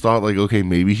I just thought like, okay,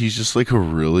 maybe he's just like a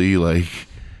really like,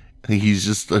 I think he's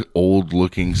just an old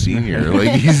looking senior.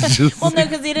 Like he's just well, no,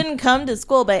 because he didn't come to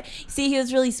school, but see, he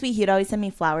was really sweet. He'd always send me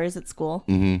flowers at school,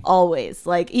 always,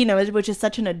 like, you know, which is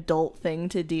such an adult thing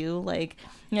to do, like.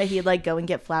 You know, he'd like go and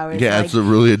get flowers. Yeah, like, it's a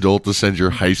really adult to send your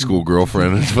high school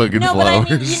girlfriend fucking no, flowers.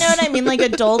 But I mean, you know what I mean? Like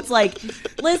adults, like,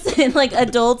 listen, like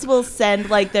adults will send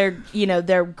like their, you know,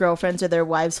 their girlfriends or their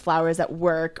wives flowers at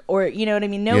work, or you know what I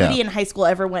mean? Nobody in high school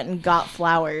ever went and got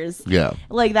flowers. Yeah.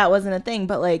 Like that wasn't a thing,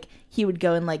 but like he would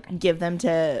go and like give them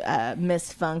to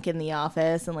Miss Funk in the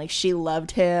office, and like she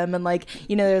loved him, and like,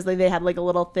 you know, there's like they had like a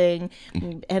little thing,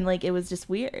 and like it was just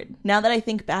weird. Now that I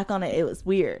think back on it, it was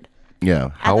weird. Yeah.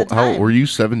 How were you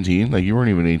 17? Like you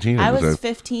weren't even 18. I was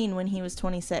 15 when he was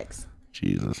 26.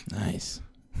 Jesus. Nice.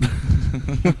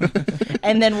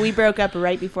 And then we broke up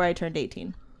right before I turned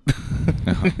 18.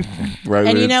 Right.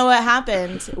 And you know what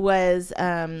happened was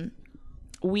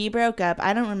we broke up.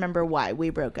 I don't remember why we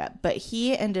broke up, but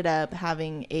he ended up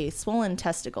having a swollen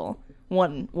testicle,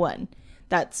 one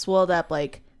that swelled up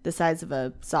like the size of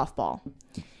a softball.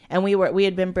 And we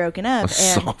had been broken up.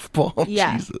 Softball?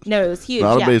 Yeah. Jesus. No, it was huge.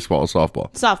 Not a baseball, a softball.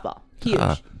 Softball.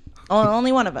 Huge.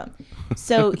 Only one of them.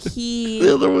 So he...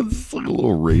 The other one's like a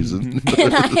little raisin.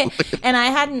 and I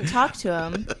hadn't talked to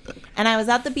him. And I was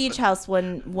at the beach house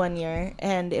one year,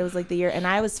 and it was like the year, and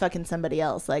I was fucking somebody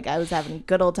else. Like, I was having a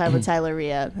good old time with Tyler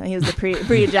Rhea. He was a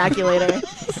pre-ejaculator.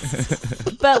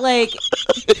 But, like...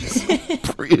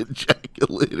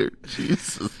 Pre-ejaculator.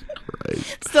 Jesus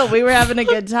Christ. So we were having a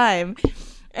good time.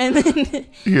 And then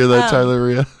you hear that, Tyler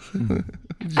Rhea? Did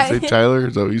you say Tyler?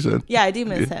 Is that what you said? Yeah, I do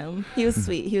miss him. He was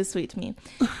sweet. He was sweet to me.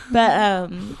 But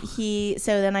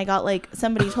so then I got like,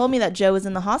 somebody told me that Joe was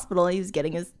in the hospital. He was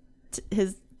getting his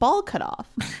ball cut off.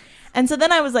 And so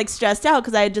then I was like stressed out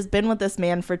because I had just been with this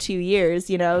man for 2 years.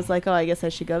 You know, I was like, oh, I guess I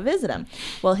should go visit him.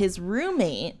 Well, his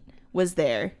roommate was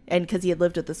there, and because he had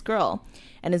lived with this girl,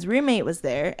 and his roommate was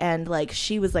there, and like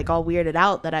she was like all weirded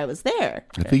out that I was there.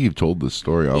 I think you've told this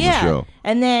story on the show.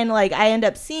 And then like I end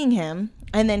up seeing him,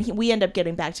 and then we end up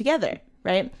getting back together,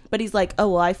 right? But he's like,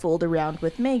 oh, well, I fooled around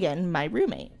with Megan, my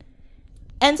roommate.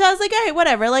 And so I was like, all right,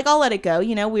 whatever, like I'll let it go.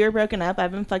 You know, we were broken up.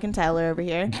 I've been fucking Tyler over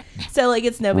here, so like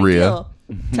it's no big deal.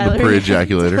 Tyler, the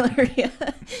pre-ejaculator.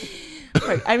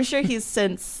 I'm sure he's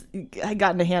since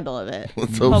gotten a handle of it.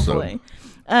 Let's hope hopefully. So.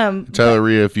 Tyler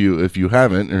Rhea, if you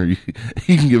haven't, or you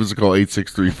can give us a call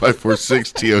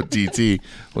 863-546-TOTT.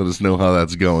 Let us know how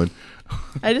that's going.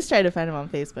 I just tried to find him on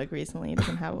Facebook recently. He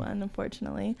doesn't have one,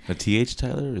 unfortunately. A TH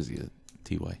Tyler, or is he a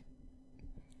TY?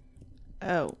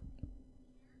 Oh,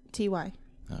 TY.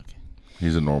 Okay.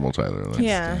 He's a normal Tyler.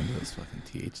 Yeah. Those fucking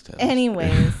TH Tyler.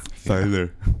 Anyways,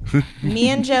 Tyler. Me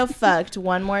and Joe fucked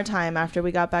one more time after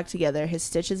we got back together. His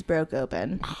stitches broke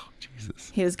open. Oh, Jesus.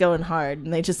 He was going hard,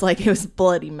 and they just like, it was a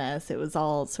bloody mess. It was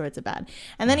all sorts of bad.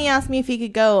 And then he asked me if he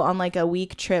could go on like a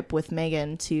week trip with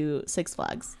Megan to Six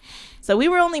Flags. So we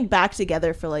were only back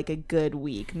together for like a good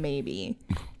week, maybe,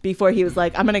 before he was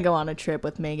like, I'm going to go on a trip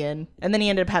with Megan. And then he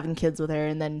ended up having kids with her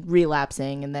and then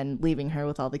relapsing and then leaving her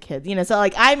with all the kids. You know, so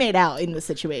like I made out in the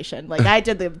situation. Like I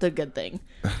did the good thing.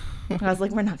 And I was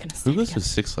like, we're not going to stay Who goes together. to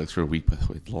Six Flags for a week, by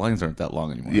the way? The lines aren't that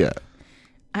long anymore. Yeah.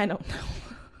 I don't know.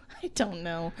 I don't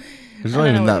know. There's not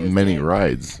even that many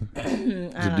rides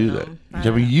to do that.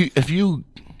 I mean, if you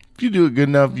do it good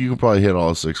enough, you can probably hit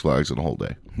all 6 Flags in a whole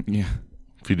day. Yeah.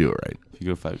 If you do it right. If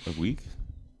you go a week?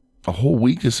 A whole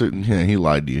week to certain. Yeah, he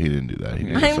lied to you. He didn't do that.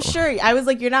 I'm sure. I was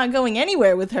like, you're not going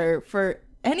anywhere with her for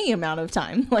any amount of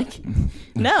time. Like,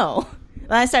 no.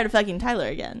 Then I started fucking Tyler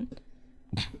again.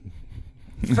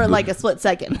 For like a split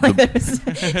second. Like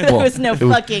there was no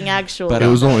fucking actual. But it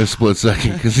was only a split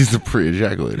second because he's a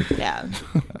pre-ejaculator. Yeah.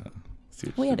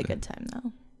 We had a good time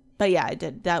though. But yeah, I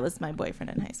did. That was my boyfriend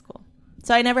in high school.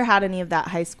 So I never had any of that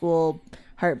high school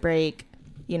heartbreak,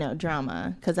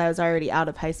 drama because I was already out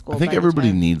of high school. I think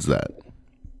everybody needs that.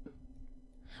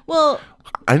 Well,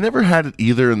 I never had it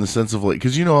either in the sense of like,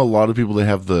 because a lot of people, they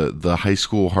have the high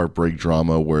school heartbreak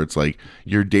drama where it's like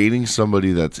you're dating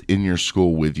somebody that's in your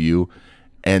school with you.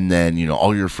 And then,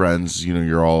 all your friends,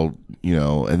 you're all,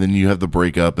 and then you have the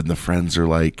breakup and the friends are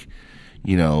like,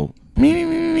 me.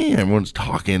 Everyone's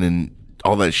talking and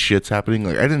all that shit's happening.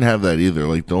 Like, I didn't have that either.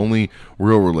 Like, the only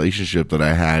real relationship that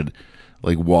I had,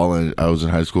 like, while I was in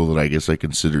high school that I guess I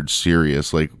considered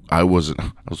serious, like, I was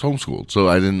homeschooled. So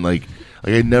I didn't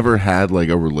I never had, like,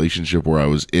 a relationship where I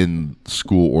was in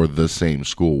school or the same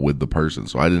school with the person.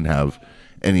 So I didn't have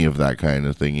any of that kind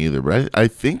of thing either. But I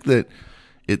think that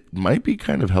it might be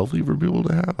kind of healthy for people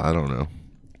to have. I don't know.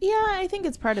 Yeah, I think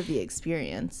it's part of the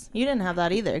experience. You didn't have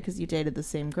that either because you dated the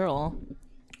same girl,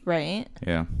 right?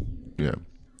 Yeah. Yeah.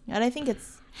 And I think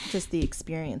it's just the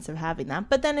experience of having that.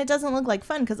 But then it doesn't look like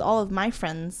fun because all of my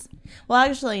friends... Well,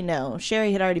 actually, no.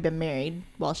 Sherry had already been married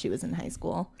while she was in high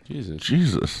school.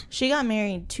 Jesus. She got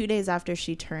married 2 days after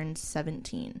she turned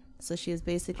 17. So she was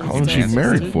basically... How long was she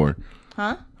married for?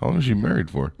 Huh? How long was she married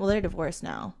for? Well, they're divorced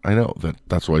now. I know.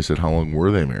 That's why I said how long were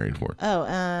they married for?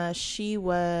 Oh, she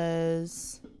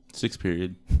was... 6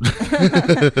 period.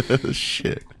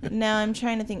 Shit. No, I'm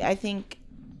trying to think. I think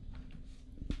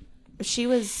she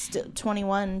was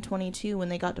 21, 22 when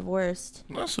they got divorced.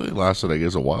 Well, so they lasted, I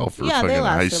guess, a while for they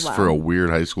lasted a while. For a weird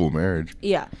high school marriage.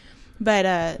 Yeah.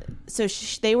 But so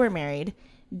they were married.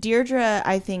 Deirdre,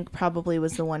 I think, probably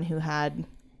was the one who had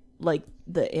like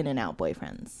the in and out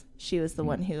boyfriends. She was the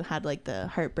one who had like the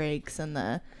heartbreaks and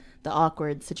the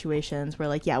awkward situations where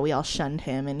like, yeah, we all shunned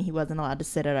him and he wasn't allowed to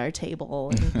sit at our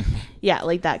table. And, yeah,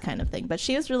 like that kind of thing. But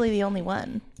she was really the only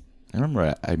one. I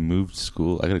remember I moved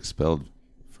school. I got expelled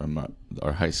from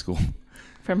our high school.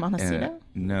 From Montecito?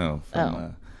 No.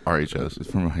 From, RHS.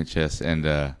 From RHS. And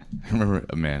I remember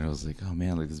a man, I was like, oh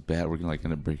man, like it's bad. We're going to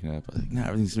end up breaking up. I was like, no,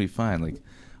 everything's going to be fine. Like,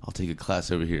 I'll take a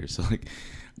class over here. So like,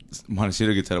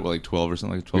 Montecito gets out at like 12 or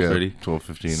something, like 12:30. Yeah,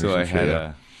 12:15. So I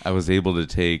had I was able to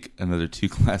take another 2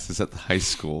 classes at the high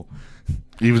school,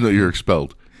 even though you're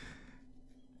expelled.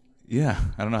 Yeah,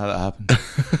 I don't know how that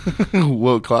happened.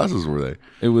 What classes were they?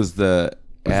 It was the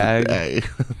ag.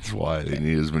 That's why they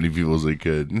need as many people as they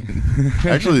could.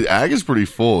 Actually, ag is pretty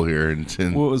full here in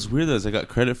Well, it was weird though, is I got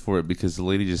credit for it because the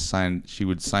lady just signed. She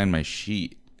would sign my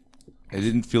sheet. I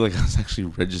didn't feel like I was actually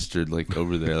registered like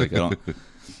over there. Like I don't.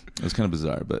 It was kind of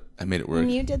bizarre, but I made it work.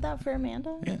 And you did that for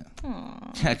Amanda? Yeah.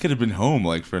 Aww. Yeah, I could have been home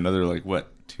like for another like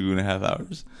what 2.5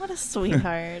 hours. What a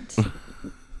sweetheart.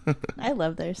 I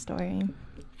love their story.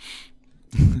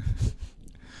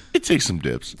 It takes some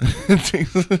dips.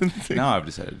 Now I've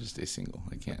decided to stay single.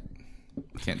 I can't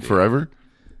date. Forever?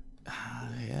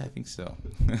 Yeah, I think so.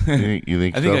 You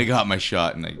think I think so? I got my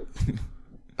shot, and I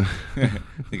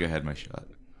think I had my shot.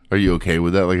 Are you okay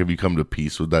with that? Like, have you come to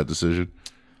peace with that decision?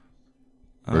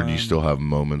 Or do you still have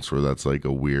moments where that's like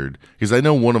a weird... Because I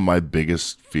know one of my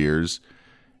biggest fears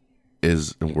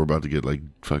is... And we're about to get like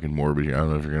fucking morbid here. I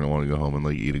don't know if you're going to want to go home and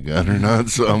like eat a gun or not.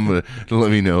 So I'm going to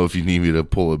let me know if you need me to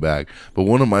pull it back. But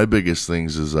one of my biggest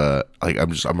things is like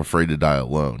I'm afraid to die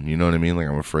alone. You know what I mean? Like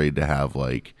I'm afraid to have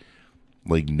like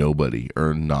nobody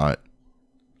or not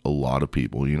a lot of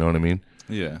people. You know what I mean?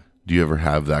 Yeah. Do you ever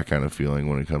have that kind of feeling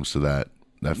when it comes to that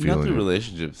feeling? Not the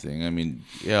relationship thing. I mean,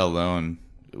 yeah, alone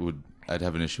I'd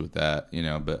have an issue with that, you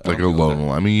know. But like alone.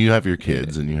 I mean, you have your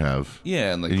kids and you have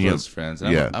and like close friends.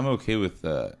 And I'm okay with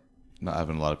not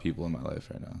having a lot of people in my life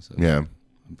right now. So yeah,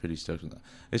 I'm pretty stoked with that.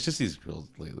 It's just these girls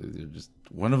lately. They're just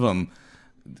one of them.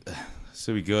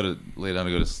 So we go to lay down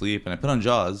to go to sleep, and I put on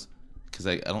Jaws because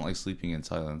I don't like sleeping in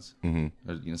silence.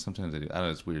 Mm-hmm. Or, you know, sometimes I do. I don't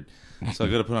know, it's weird. So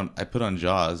I put on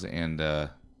Jaws, and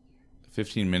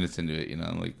 15 minutes into it, you know,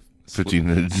 I'm like. 15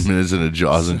 minutes into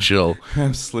Jaws and chill.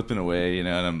 I'm slipping away, you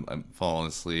know, and I'm falling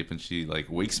asleep, and she like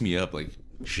wakes me up, like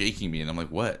shaking me, and I'm like,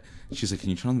 "What?" She's like, "Can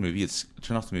you turn off the movie?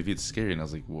 It's scary." And I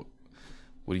was like, "What?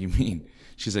 What do you mean?"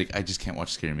 She's like, "I just can't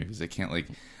watch scary movies. I can't like,"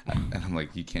 and I'm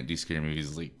like, "You can't do scary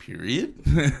movies, like period?"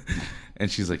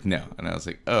 And she's like, "No," and I was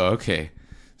like, "Oh, okay."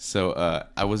 So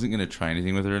I wasn't gonna try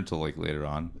anything with her until like later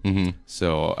on. Mm-hmm.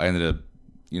 So I ended up,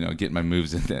 you know, getting my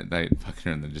moves in that night, fucking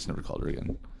her, and then just never called her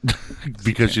again.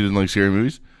 Because she didn't like scary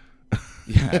movies?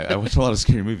 Yeah, I watch a lot of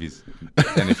scary movies.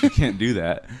 And if you can't do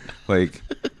that, like,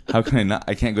 how can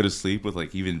I can't go to sleep with,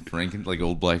 like, even like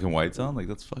old black and whites on? Like,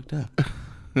 that's fucked up.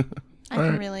 I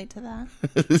can relate to that.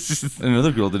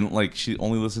 Another girl didn't like. She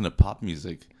only listened to pop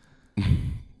music.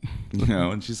 You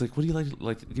know, and she's like, "What do you like?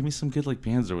 Like, give me some good like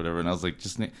bands or whatever." And I was like,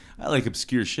 I like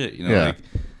obscure shit. You know, like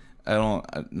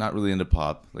I'm not really into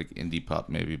pop, like indie pop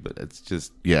maybe, but it's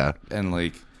just and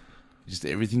like just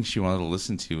everything she wanted to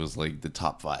listen to was like the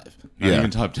top 5, not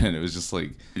even top 10. It was just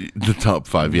like the top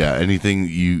 5. Yeah, anything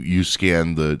you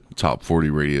scan the top 40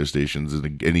 radio stations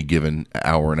in any given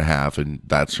hour and a half, and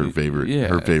that's her favorite.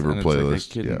 Her favorite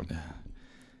playlist. Like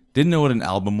didn't know what an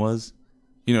album was.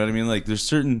 You know what I mean? Like there's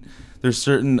certain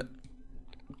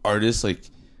artists, like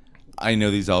I know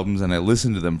these albums and I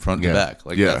listen to them front to back.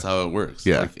 Like that's how it works.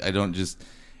 Yeah. Like I don't just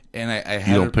you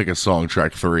don't pick a song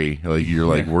track 3. Like you're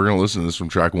like, we're gonna listen to this from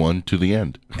track 1 to the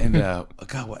end. And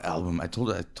God, what album? I told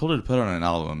her to put on an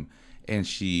album, and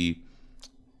she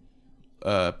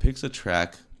picks a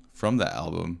track from the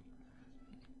album,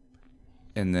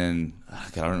 and then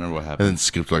God, I don't remember what happened. And then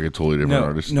skipped like a totally different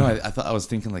artist. No, I was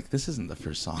thinking like this isn't the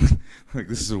first song. Like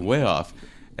this is way off.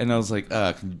 And I was like,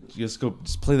 can you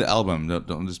just play the album?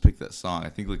 Don't just pick that song. I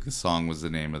think like the song was the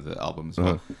name of the album as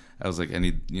well. I was like, I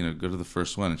need, go to the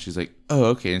first one. And she's like, oh,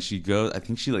 okay. And she goes, I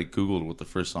think she like Googled what the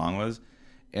first song was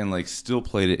and like still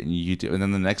played it in YouTube. And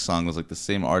then the next song was like the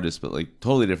same artist, but like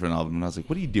totally different album. And I was like,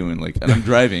 what are you doing? Like, and I'm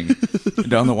driving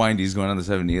down the windies going on the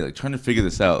 78, like trying to figure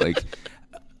this out. Like,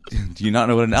 do you not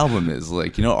know what an album is?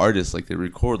 Like, artists, like they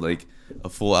record like a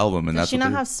full album. And Does that's she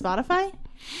not have Spotify?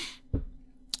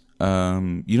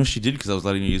 She did because I was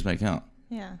letting her use my account.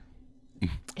 Yeah.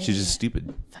 She's just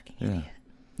stupid. Fucking idiot.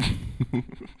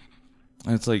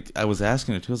 And it's like, I was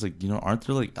asking her too, I was like, aren't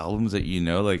there like albums that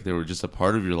like they were just a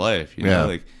part of your life?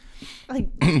 Like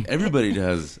everybody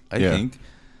does, I think.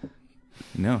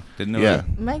 No, didn't know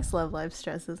that. Mike's love life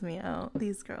stresses me out.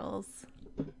 These girls.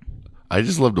 I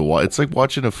just love to watch. It's like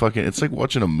watching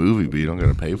a movie, but you don't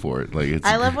gotta pay for it. Like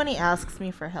I love when he asks me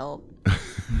for help.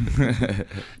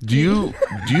 Do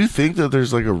you think that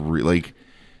there's like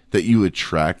that you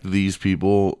attract these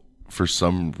people for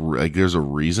some there's a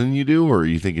reason you do, or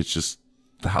you think it's just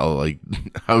how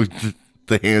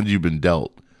the hand you've been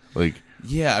dealt? Like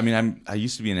yeah, I mean I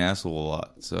used to be an asshole a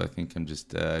lot, so I think I'm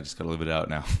just I just gotta live it out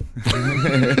now.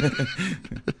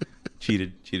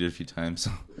 cheated a few times.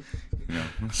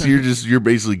 So you're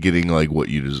basically getting like what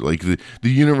you deserve. Like the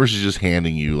universe is just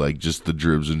handing you like just the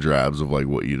dribs and drabs of like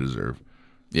what you deserve.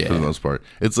 Yeah, for the most part,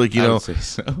 it's like I would say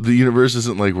so. The universe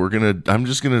isn't like I'm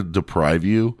just gonna deprive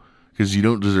you because you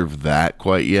don't deserve that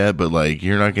quite yet. But like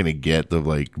you're not gonna get the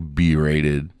like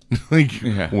B-rated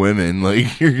women.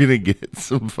 Like you're gonna get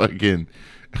some fucking.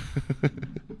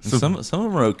 Some of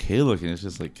them are okay looking. It's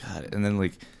just like God, and then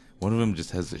like one of them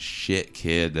just has a shit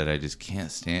kid that I just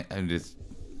can't stand. I'm just.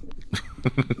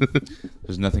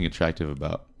 There's nothing attractive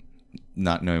about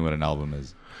not knowing what an album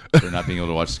is, or not being able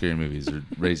to watch scary movies, or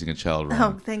raising a child wrong.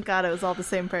 Oh, thank God it was all the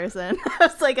same person. I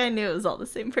was like, I knew it was all the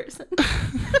same person.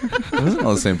 It wasn't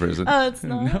all the same person. Oh, it's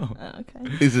not? No. Oh,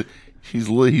 okay. He's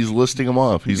listing them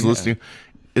off. He's listing.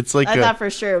 It's like I thought for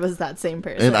sure it was that same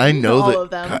person. And I know all of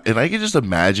them. And I can just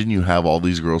imagine you have all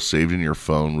these girls saved in your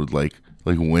phone with like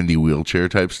Wendy Wheelchair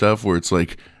type stuff, where it's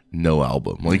like. No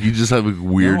album. Like you just have like,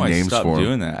 weird names for them. I stopped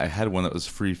doing that. I had one that was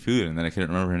free food, and then I couldn't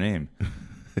remember her name.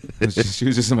 She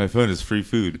was just on my phone as free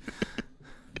food.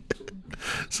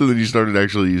 So then you started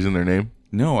actually using their name?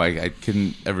 No, I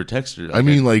couldn't ever text her. I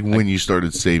mean, when you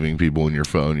started saving people in your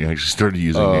phone, you actually started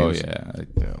using names. Oh yeah, I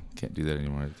can't do that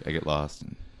anymore. I get lost.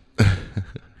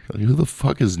 Who the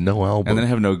fuck is No Album? And then I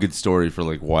have no good story for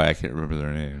like why I can't remember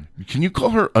their name. Can you call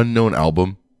her Unknown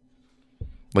Album?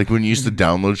 Like when you used to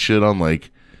download shit on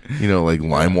like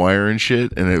LimeWire and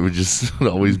shit, and it would just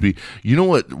always be. You know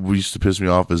what used to piss me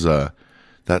off is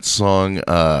that song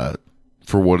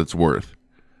For What It's Worth.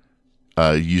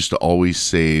 Used to always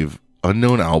save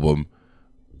Unknown Album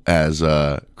as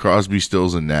Crosby,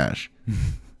 Stills, and Nash.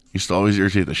 Used to always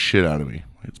irritate the shit out of me.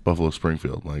 It's Buffalo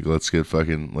Springfield. Like let's get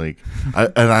fucking like.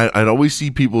 I'd always see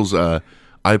people's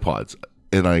iPods.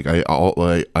 And I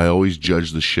always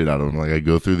judge the shit out of them. Like I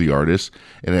go through the artists,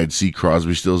 and I'd see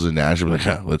Crosby, Stills, and Nash. I'm like,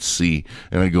 let's see.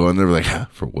 And I go in there like,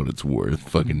 For What It's Worth,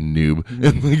 fucking noob.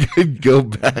 And like I'd go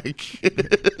back,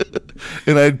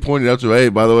 and I'd point it out to him, hey,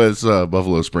 by the way, it's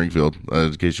Buffalo Springfield.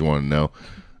 In case you want to know,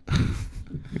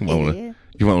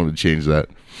 you might want to change that.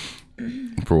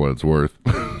 For What It's Worth.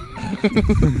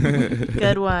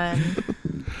 Good one.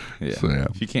 Yeah. So, yeah.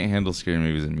 If you can't handle scary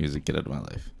movies and music, get out of my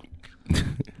life.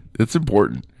 It's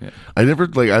important. Yeah.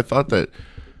 I thought that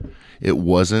it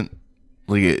wasn't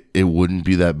it wouldn't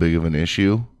be that big of an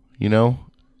issue,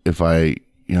 if I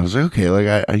was like, okay,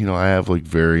 like I have like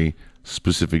very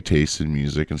specific tastes in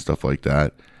music and stuff like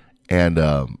that. And,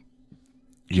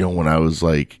 you know, when I was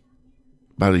like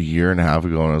about a year and a half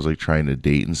ago and I was like trying to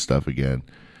date and stuff again,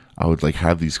 I would like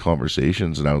have these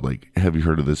conversations and I would like, have you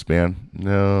heard of this band?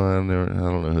 No, I don't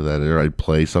know who that is. Or I'd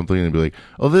play something and they'd be like,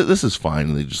 oh, this is fine.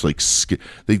 And they just like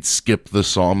they'd skip the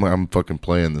song. I'm like, I'm fucking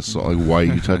playing this song. Like, why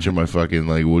are you touching my fucking,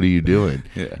 like, what are you doing?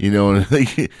 Yeah. You know, and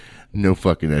like, no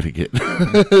fucking etiquette.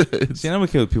 See, I'm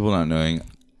okay with people not knowing.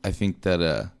 I think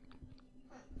that,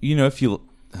 you know, if you,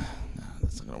 no,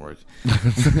 that's not going to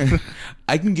work.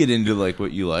 I can get into like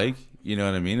what you like, you know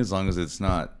what I mean? As long as it's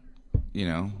not, you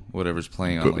know, whatever's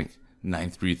playing on like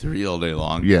 933 all day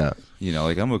long. Yeah. You know,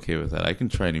 like I'm okay with that. I can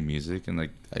try new music and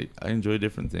like I enjoy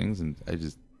different things, and I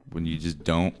just, when you just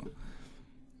don't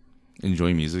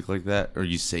enjoy music like that, or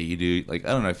you say you do, like, I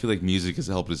don't know, I feel like music has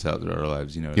helped us out through our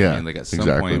lives, you know what I mean? Like at some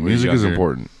point music is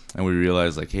important. And we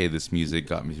realized like, hey, this music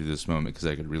got me through this moment because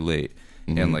I could relate.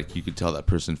 And like you could tell that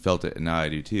person felt it, and now I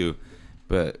do too.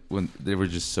 But when they were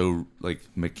just so like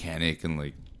mechanic and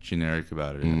like generic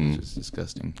about it, it was just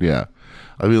disgusting. Yeah.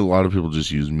 I mean, a lot of people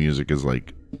just use music as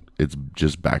like, it's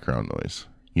just background noise.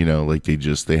 You know, like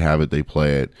they have it, they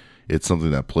play it. It's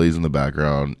something that plays in the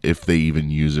background, if they even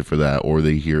use it for that, or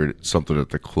they hear it something at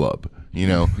the club. You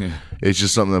know, it's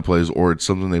just something that plays, or it's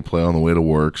something they play on the way to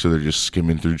work. So they're just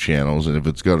skimming through channels, and if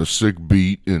it's got a sick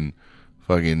beat and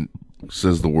fucking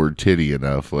says the word titty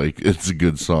enough, like, it's a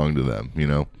good song to them. You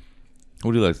know.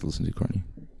 What do you like to listen to, Courtney?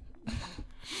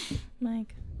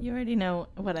 Mike, you already know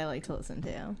what I like to listen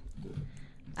to.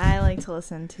 I like to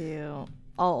listen to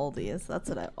all oldies.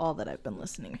 That's all that I've been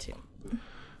listening to.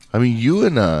 I mean, you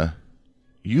and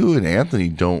Anthony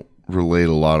don't relate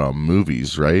a lot on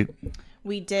movies, right?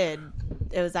 We did.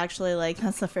 It was actually like,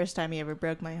 that's the first time he ever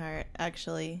broke my heart,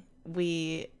 actually.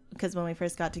 Because when we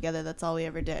first got together, that's all we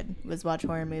ever did was watch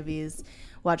horror movies,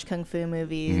 watch kung fu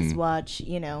movies, watch,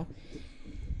 you know,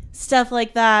 stuff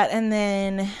like that. And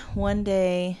then one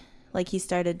day, like, he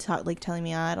started telling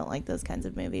me, oh, I don't like those kinds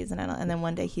of movies, and then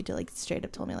one day he like straight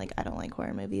up told me, like, I don't like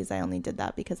horror movies. I only did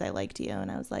that because I liked you. And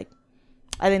I was like,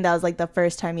 I think that was like the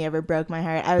first time he ever broke my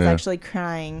heart. I was actually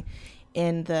crying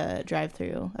in the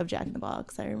drive-through of Jack in the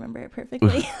Box. I remember it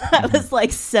perfectly. I was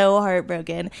like so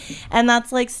heartbroken. And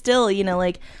that's like still, you know,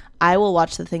 like I will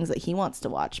watch the things that he wants to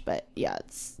watch, but yeah,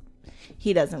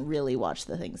 he doesn't really watch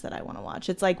the things that I want to watch.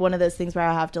 It's like one of those things where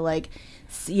I have to like,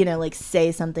 you know, like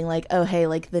say something like, oh, hey,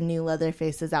 like the new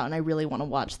Leatherface is out and I really want to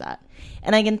watch that.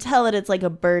 And I can tell that it's like a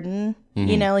burden,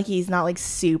 you know, like he's not like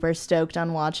super stoked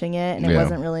on watching it, and it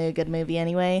wasn't really a good movie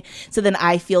anyway. So then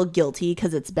I feel guilty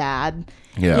because it's bad.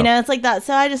 Yeah. You know, it's like that.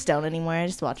 So I just don't anymore. I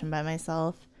just watch them by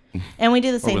myself. And we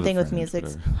do the same thing with music.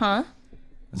 Huh?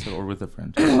 Or with a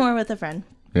friend. Or with a friend.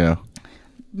 Yeah.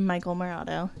 Michael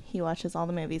Morado. He watches all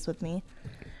the movies with me.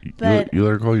 But you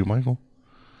let her call you Michael?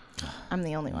 I'm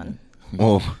the only one.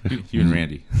 Well, you and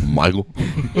Randy. Michael.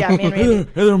 Yeah, me and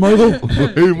Randy. Hey there, Michael.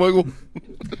 Hey, Michael.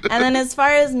 And then as far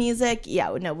as music,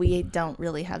 yeah, no, we don't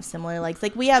really have similar likes.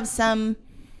 Like, we have some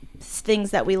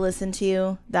things that we listen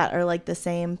to that are like the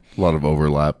same. A lot of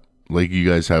overlap. Like, you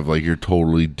guys have like your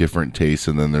totally different tastes,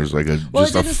 and then there's like a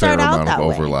fair amount of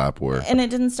overlap where. And it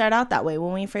didn't start out that way.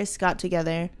 When we first got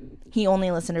together, he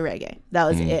only listened to reggae. That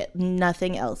was it.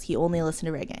 Nothing else. He only listened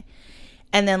to reggae.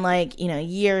 And then, like, you know, a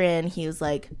year in, he was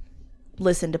like,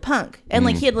 listen to punk. And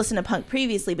like, he had listened to punk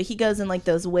previously, but he goes in like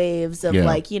those waves of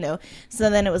like, you know,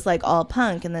 so then it was like all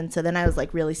punk. And then I was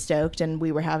like really stoked, and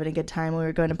we were having a good time. We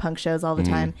were going to punk shows all the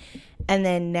time. And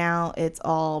then now it's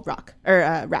all rock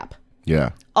or rap.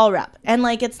 Yeah. All rap. And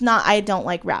like, it's not, I don't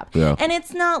like rap. Yeah. And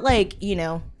it's not like, you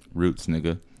know, Roots,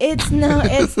 nigga. it's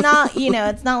not, you know,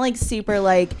 it's not like super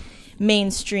like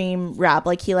mainstream rap.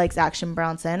 Like, he likes Action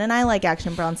Bronson, and I like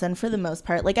Action Bronson for the most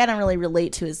part. Like, I don't really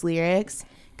relate to his lyrics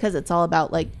because it's all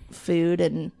about like food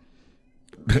and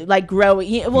like growing.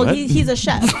 He's a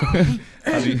chef.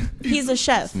 He's a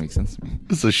chef. That makes sense to me.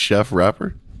 It's a chef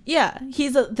rapper? Yeah.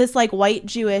 He's this like white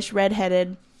Jewish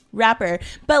redheaded rapper,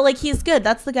 but like, he's good.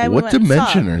 That's the guy we went and saw.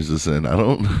 What dimension is this in? I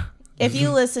don't. If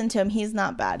you listen to him, he's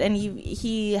not bad. And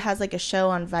he has like a show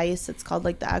on Vice. It's called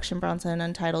like the Action Bronson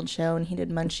Untitled Show, and he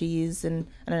did Munchies. And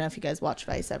I don't know if you guys watch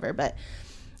Vice ever, but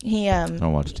he I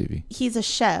don't watch TV. He's a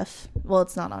chef. Well,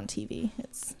 it's not on TV.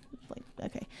 It's like,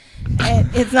 okay,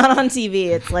 it's not on TV.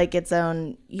 It's like its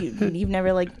own. You've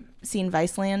never like seen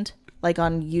Viceland like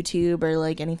on YouTube or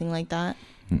like anything like that.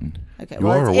 Okay, you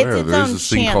are aware there's this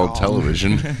thing called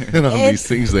television, and on these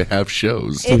things they have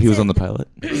shows. So he was on the pilot.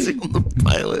 Is he on the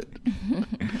pilot?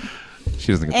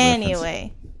 She doesn't get the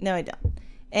Anyway, no, I don't.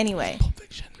 Anyway, Pulp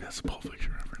Fiction. That's a Pulp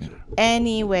Fiction reference.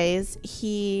 Anyways,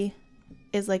 he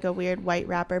is like a weird white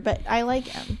rapper, but I like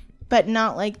him. But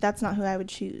not like, that's not who I would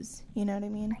choose. You know what I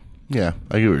mean? Yeah,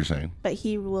 I get what you're saying. But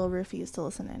he will refuse to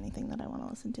listen to anything that I want to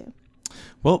listen to.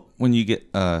 Well, when you get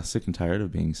sick and tired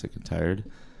of being sick and tired,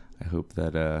 I hope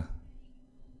that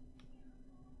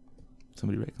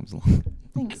somebody right comes along.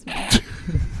 Thanks, man.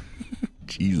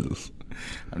 Jesus.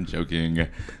 I'm joking.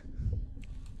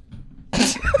 I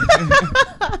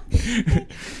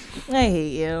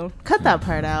hate you. Cut that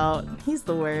part out. He's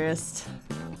the worst.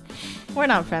 We're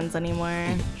not friends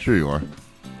anymore. Sure you are.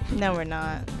 No, we're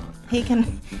not. He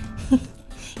can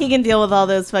deal with all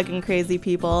those fucking crazy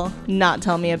people, not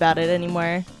tell me about it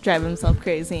anymore, drive himself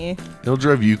crazy. He'll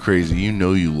drive you crazy. You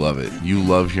know you love it. You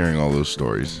love hearing all those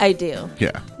stories. I do.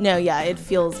 Yeah. No, yeah, it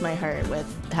fills my heart with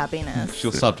happiness.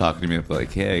 She'll stop talking to me and be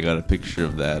like, hey, I got a picture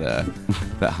of that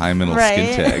that high mental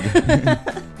Right? skin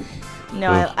tag.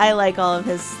 No, I like all of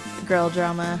his girl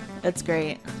drama. It's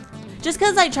great. Just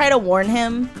because I try to warn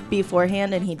him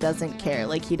beforehand and he doesn't care.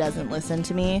 Like, he doesn't listen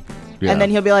to me. Yeah. And then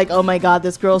he'll be like, oh my God,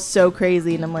 this girl's so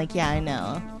crazy. And I'm like, yeah, I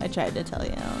know. I tried to tell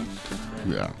you.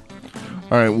 Yeah.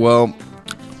 All right, well,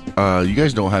 you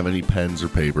guys don't have any pens or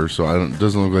paper, so it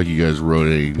doesn't look like you guys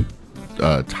wrote any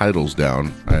titles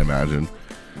down, I imagine.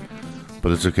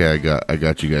 But it's okay. I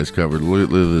got you guys covered. Look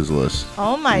at this list.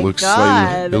 Oh my it looks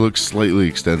God. It looks slightly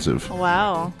extensive.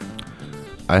 Wow.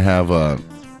 I have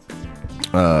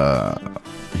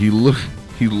he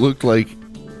looked like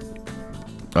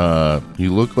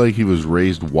he was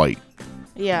raised white.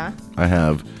 Yeah. I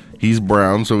have he's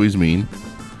brown, so he's mean.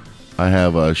 I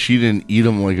have she didn't eat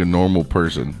him like a normal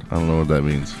person. I don't know what that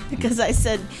means. Because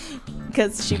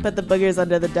she put the boogers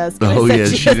under the desk. Oh yeah,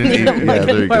 she didn't eat. them like Yeah,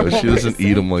 there you go. normal She doesn't person.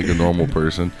 eat them like a normal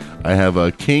person. I have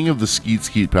a king of the Skeet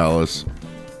Skeet Palace,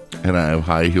 and I have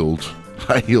high heeled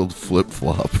flip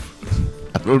flop.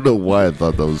 I don't know why I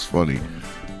thought that was funny.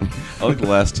 I like the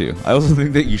last two. I also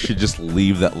think that you should just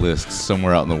leave that list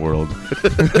somewhere out in the world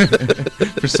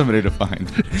for somebody to find.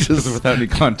 Just without any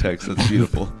context. That's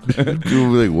beautiful. People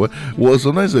be like, what? Well,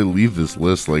 sometimes I leave this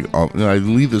list I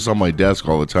leave this on my desk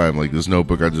all the time. Like this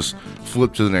notebook, I just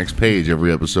flip to the next page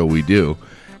every episode we do.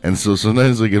 And so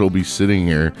sometimes like it'll be sitting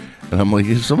here, and I'm like,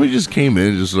 if somebody just came in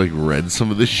and just like read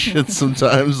some of this shit,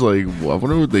 sometimes like, well, I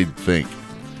wonder what they'd think.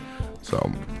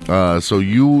 So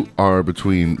you are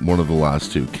between one of the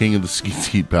last two, King of the Skeet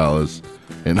Skeet Palace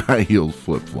and High Heeled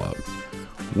Flip Flop.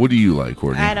 What do you like,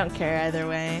 Courtney? I don't care either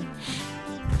way.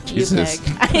 Jesus.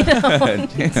 You pick. I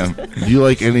don't. Damn. Do you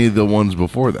like any of the ones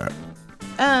before that?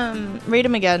 Read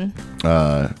them again.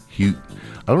 I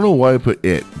don't know why I put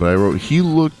it, but I wrote he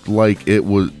looked like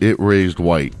it raised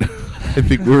white. I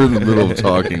think we were in the middle of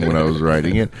talking when I was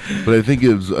writing it, but I think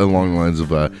it was along the lines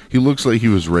of he looks like he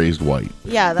was raised white.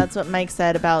 Yeah, that's what Mike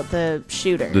said about the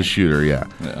shooter. The shooter, yeah.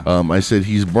 I said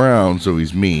he's brown, so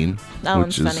he's mean. That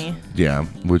one's funny. Yeah,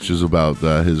 which is about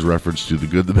his reference to the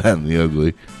good, the bad, and the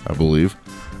ugly, I believe.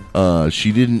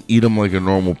 She didn't eat him like a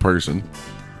normal person.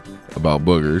 About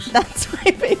boogers. That's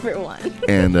my favorite one.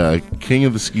 And King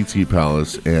of the Skeet Skeet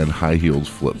Palace and High Heeled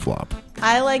Flip Flop.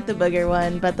 I like the booger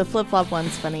one, but the flip flop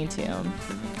one's funny too.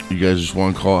 You guys just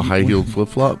want to call it High Heeled Flip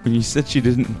Flop? When you said she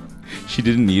didn't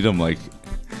eat him like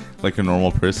a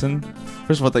normal person.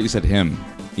 First of all, I thought you said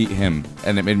eat him,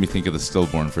 and it made me think of the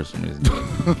stillborn for some reason.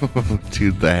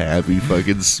 Dude, the happy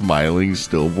fucking smiling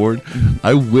stillborn.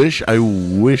 I wish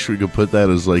we could put that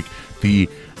as like the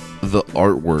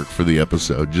artwork for the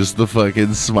episode. Just the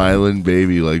fucking smiling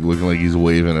baby, like looking like he's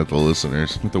waving at the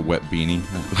listeners with the wet beanie.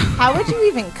 How would you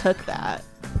even cook that?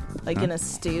 Like in a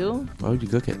stew? Why would you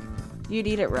cook it? You'd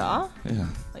eat it raw? Yeah.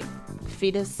 Like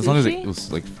fetus sushi? As long as it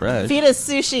was like fresh. Fetus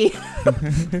sushi.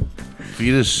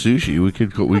 Fetus sushi. We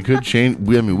could change.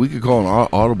 We could call an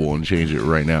audible and change it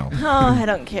right now. Oh, I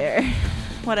don't care.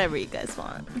 Whatever you guys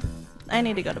want. I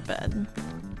need to go to bed.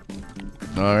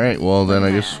 All right. Well, then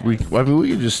I guess we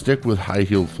could just stick with High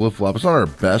Heeled Flip Flop. It's not our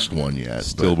best one yet.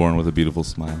 Stillborn with a beautiful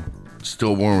smile.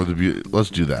 Stillborn with a beautiful. Let's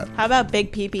do that. How about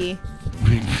Big Pee-Pee?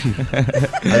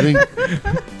 I think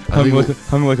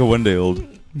hung like a 1 day old.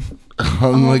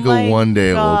 Hung like a 1 day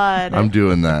old. God. I'm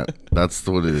doing that. That's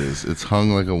what it is. It's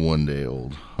hung like a 1 day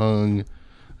old. Hung.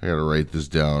 I gotta write this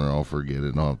down or I'll forget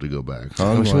it and I'll have to go back.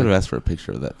 I wish I would have asked for a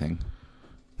picture of that thing.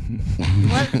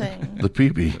 What thing? The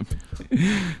pee-pee.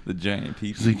 The giant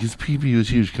pee-pee. He's like, his pee-pee was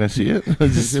huge. Can I see it?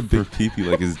 Just a big pee-pee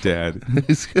like his dad.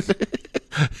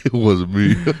 It wasn't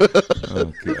me.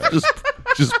 Oh, God.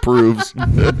 Just proves.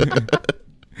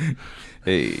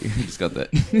 Hey, just got that.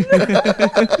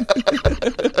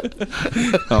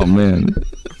 Oh, man.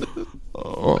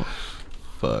 Oh,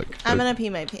 fuck. I'm going to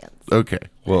pee my pants. Okay.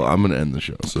 Well, I'm going to end the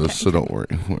show, so don't worry.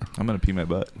 I'm going to pee my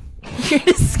butt. You're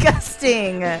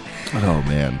disgusting. Oh,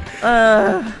 man.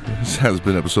 This has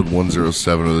been episode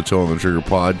 107 of the Toe on the Trigger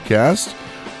podcast.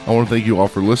 I want to thank you all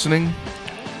for listening.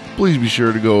 Please be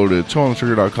sure to go to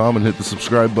toeonthetrigger.com and hit the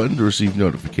subscribe button to receive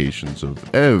notifications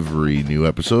of every new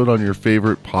episode on your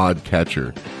favorite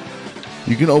podcatcher.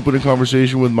 You can open a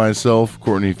conversation with myself,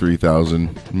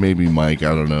 Courtney3000, maybe Mike,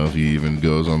 I don't know if he even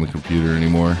goes on the computer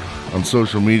anymore, on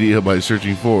social media by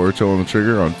searching for Toe on the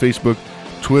Trigger on Facebook,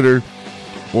 Twitter,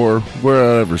 or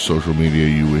wherever social media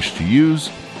you wish to use.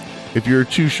 If you're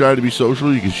too shy to be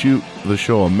social, you can shoot the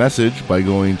show a message by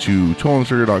going to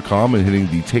toeonthetrigger.com and hitting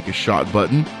the Take a Shot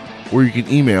button, or you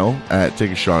can email at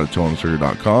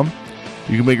takeashot@toeonthetrigger.com.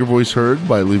 You can make your voice heard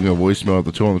by leaving a voicemail at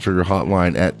the Toe on the Trigger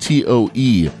hotline at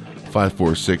TOE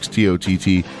 546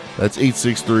 TOTT. That's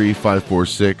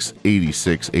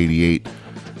 863-546-8688.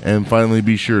 And finally,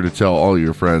 be sure to tell all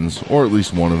your friends, or at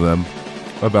least one of them,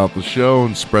 about the show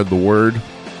and spread the word.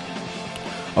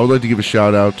 I would like to give a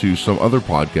shout out to some other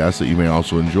podcasts that you may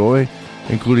also enjoy,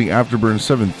 including Afterburn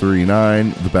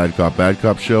 739, The Bad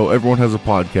Cop Show, Everyone Has a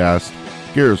Podcast,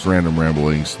 Garrett's Random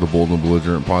Ramblings, The Bold and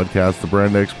Belligerent Podcast, The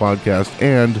Brand X Podcast,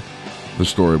 and The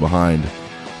Story Behind.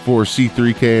 For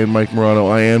C3K and Mike Morano,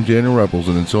 I am Daniel Repples,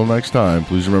 and until next time,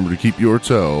 please remember to keep your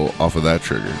toe off of that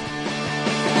trigger.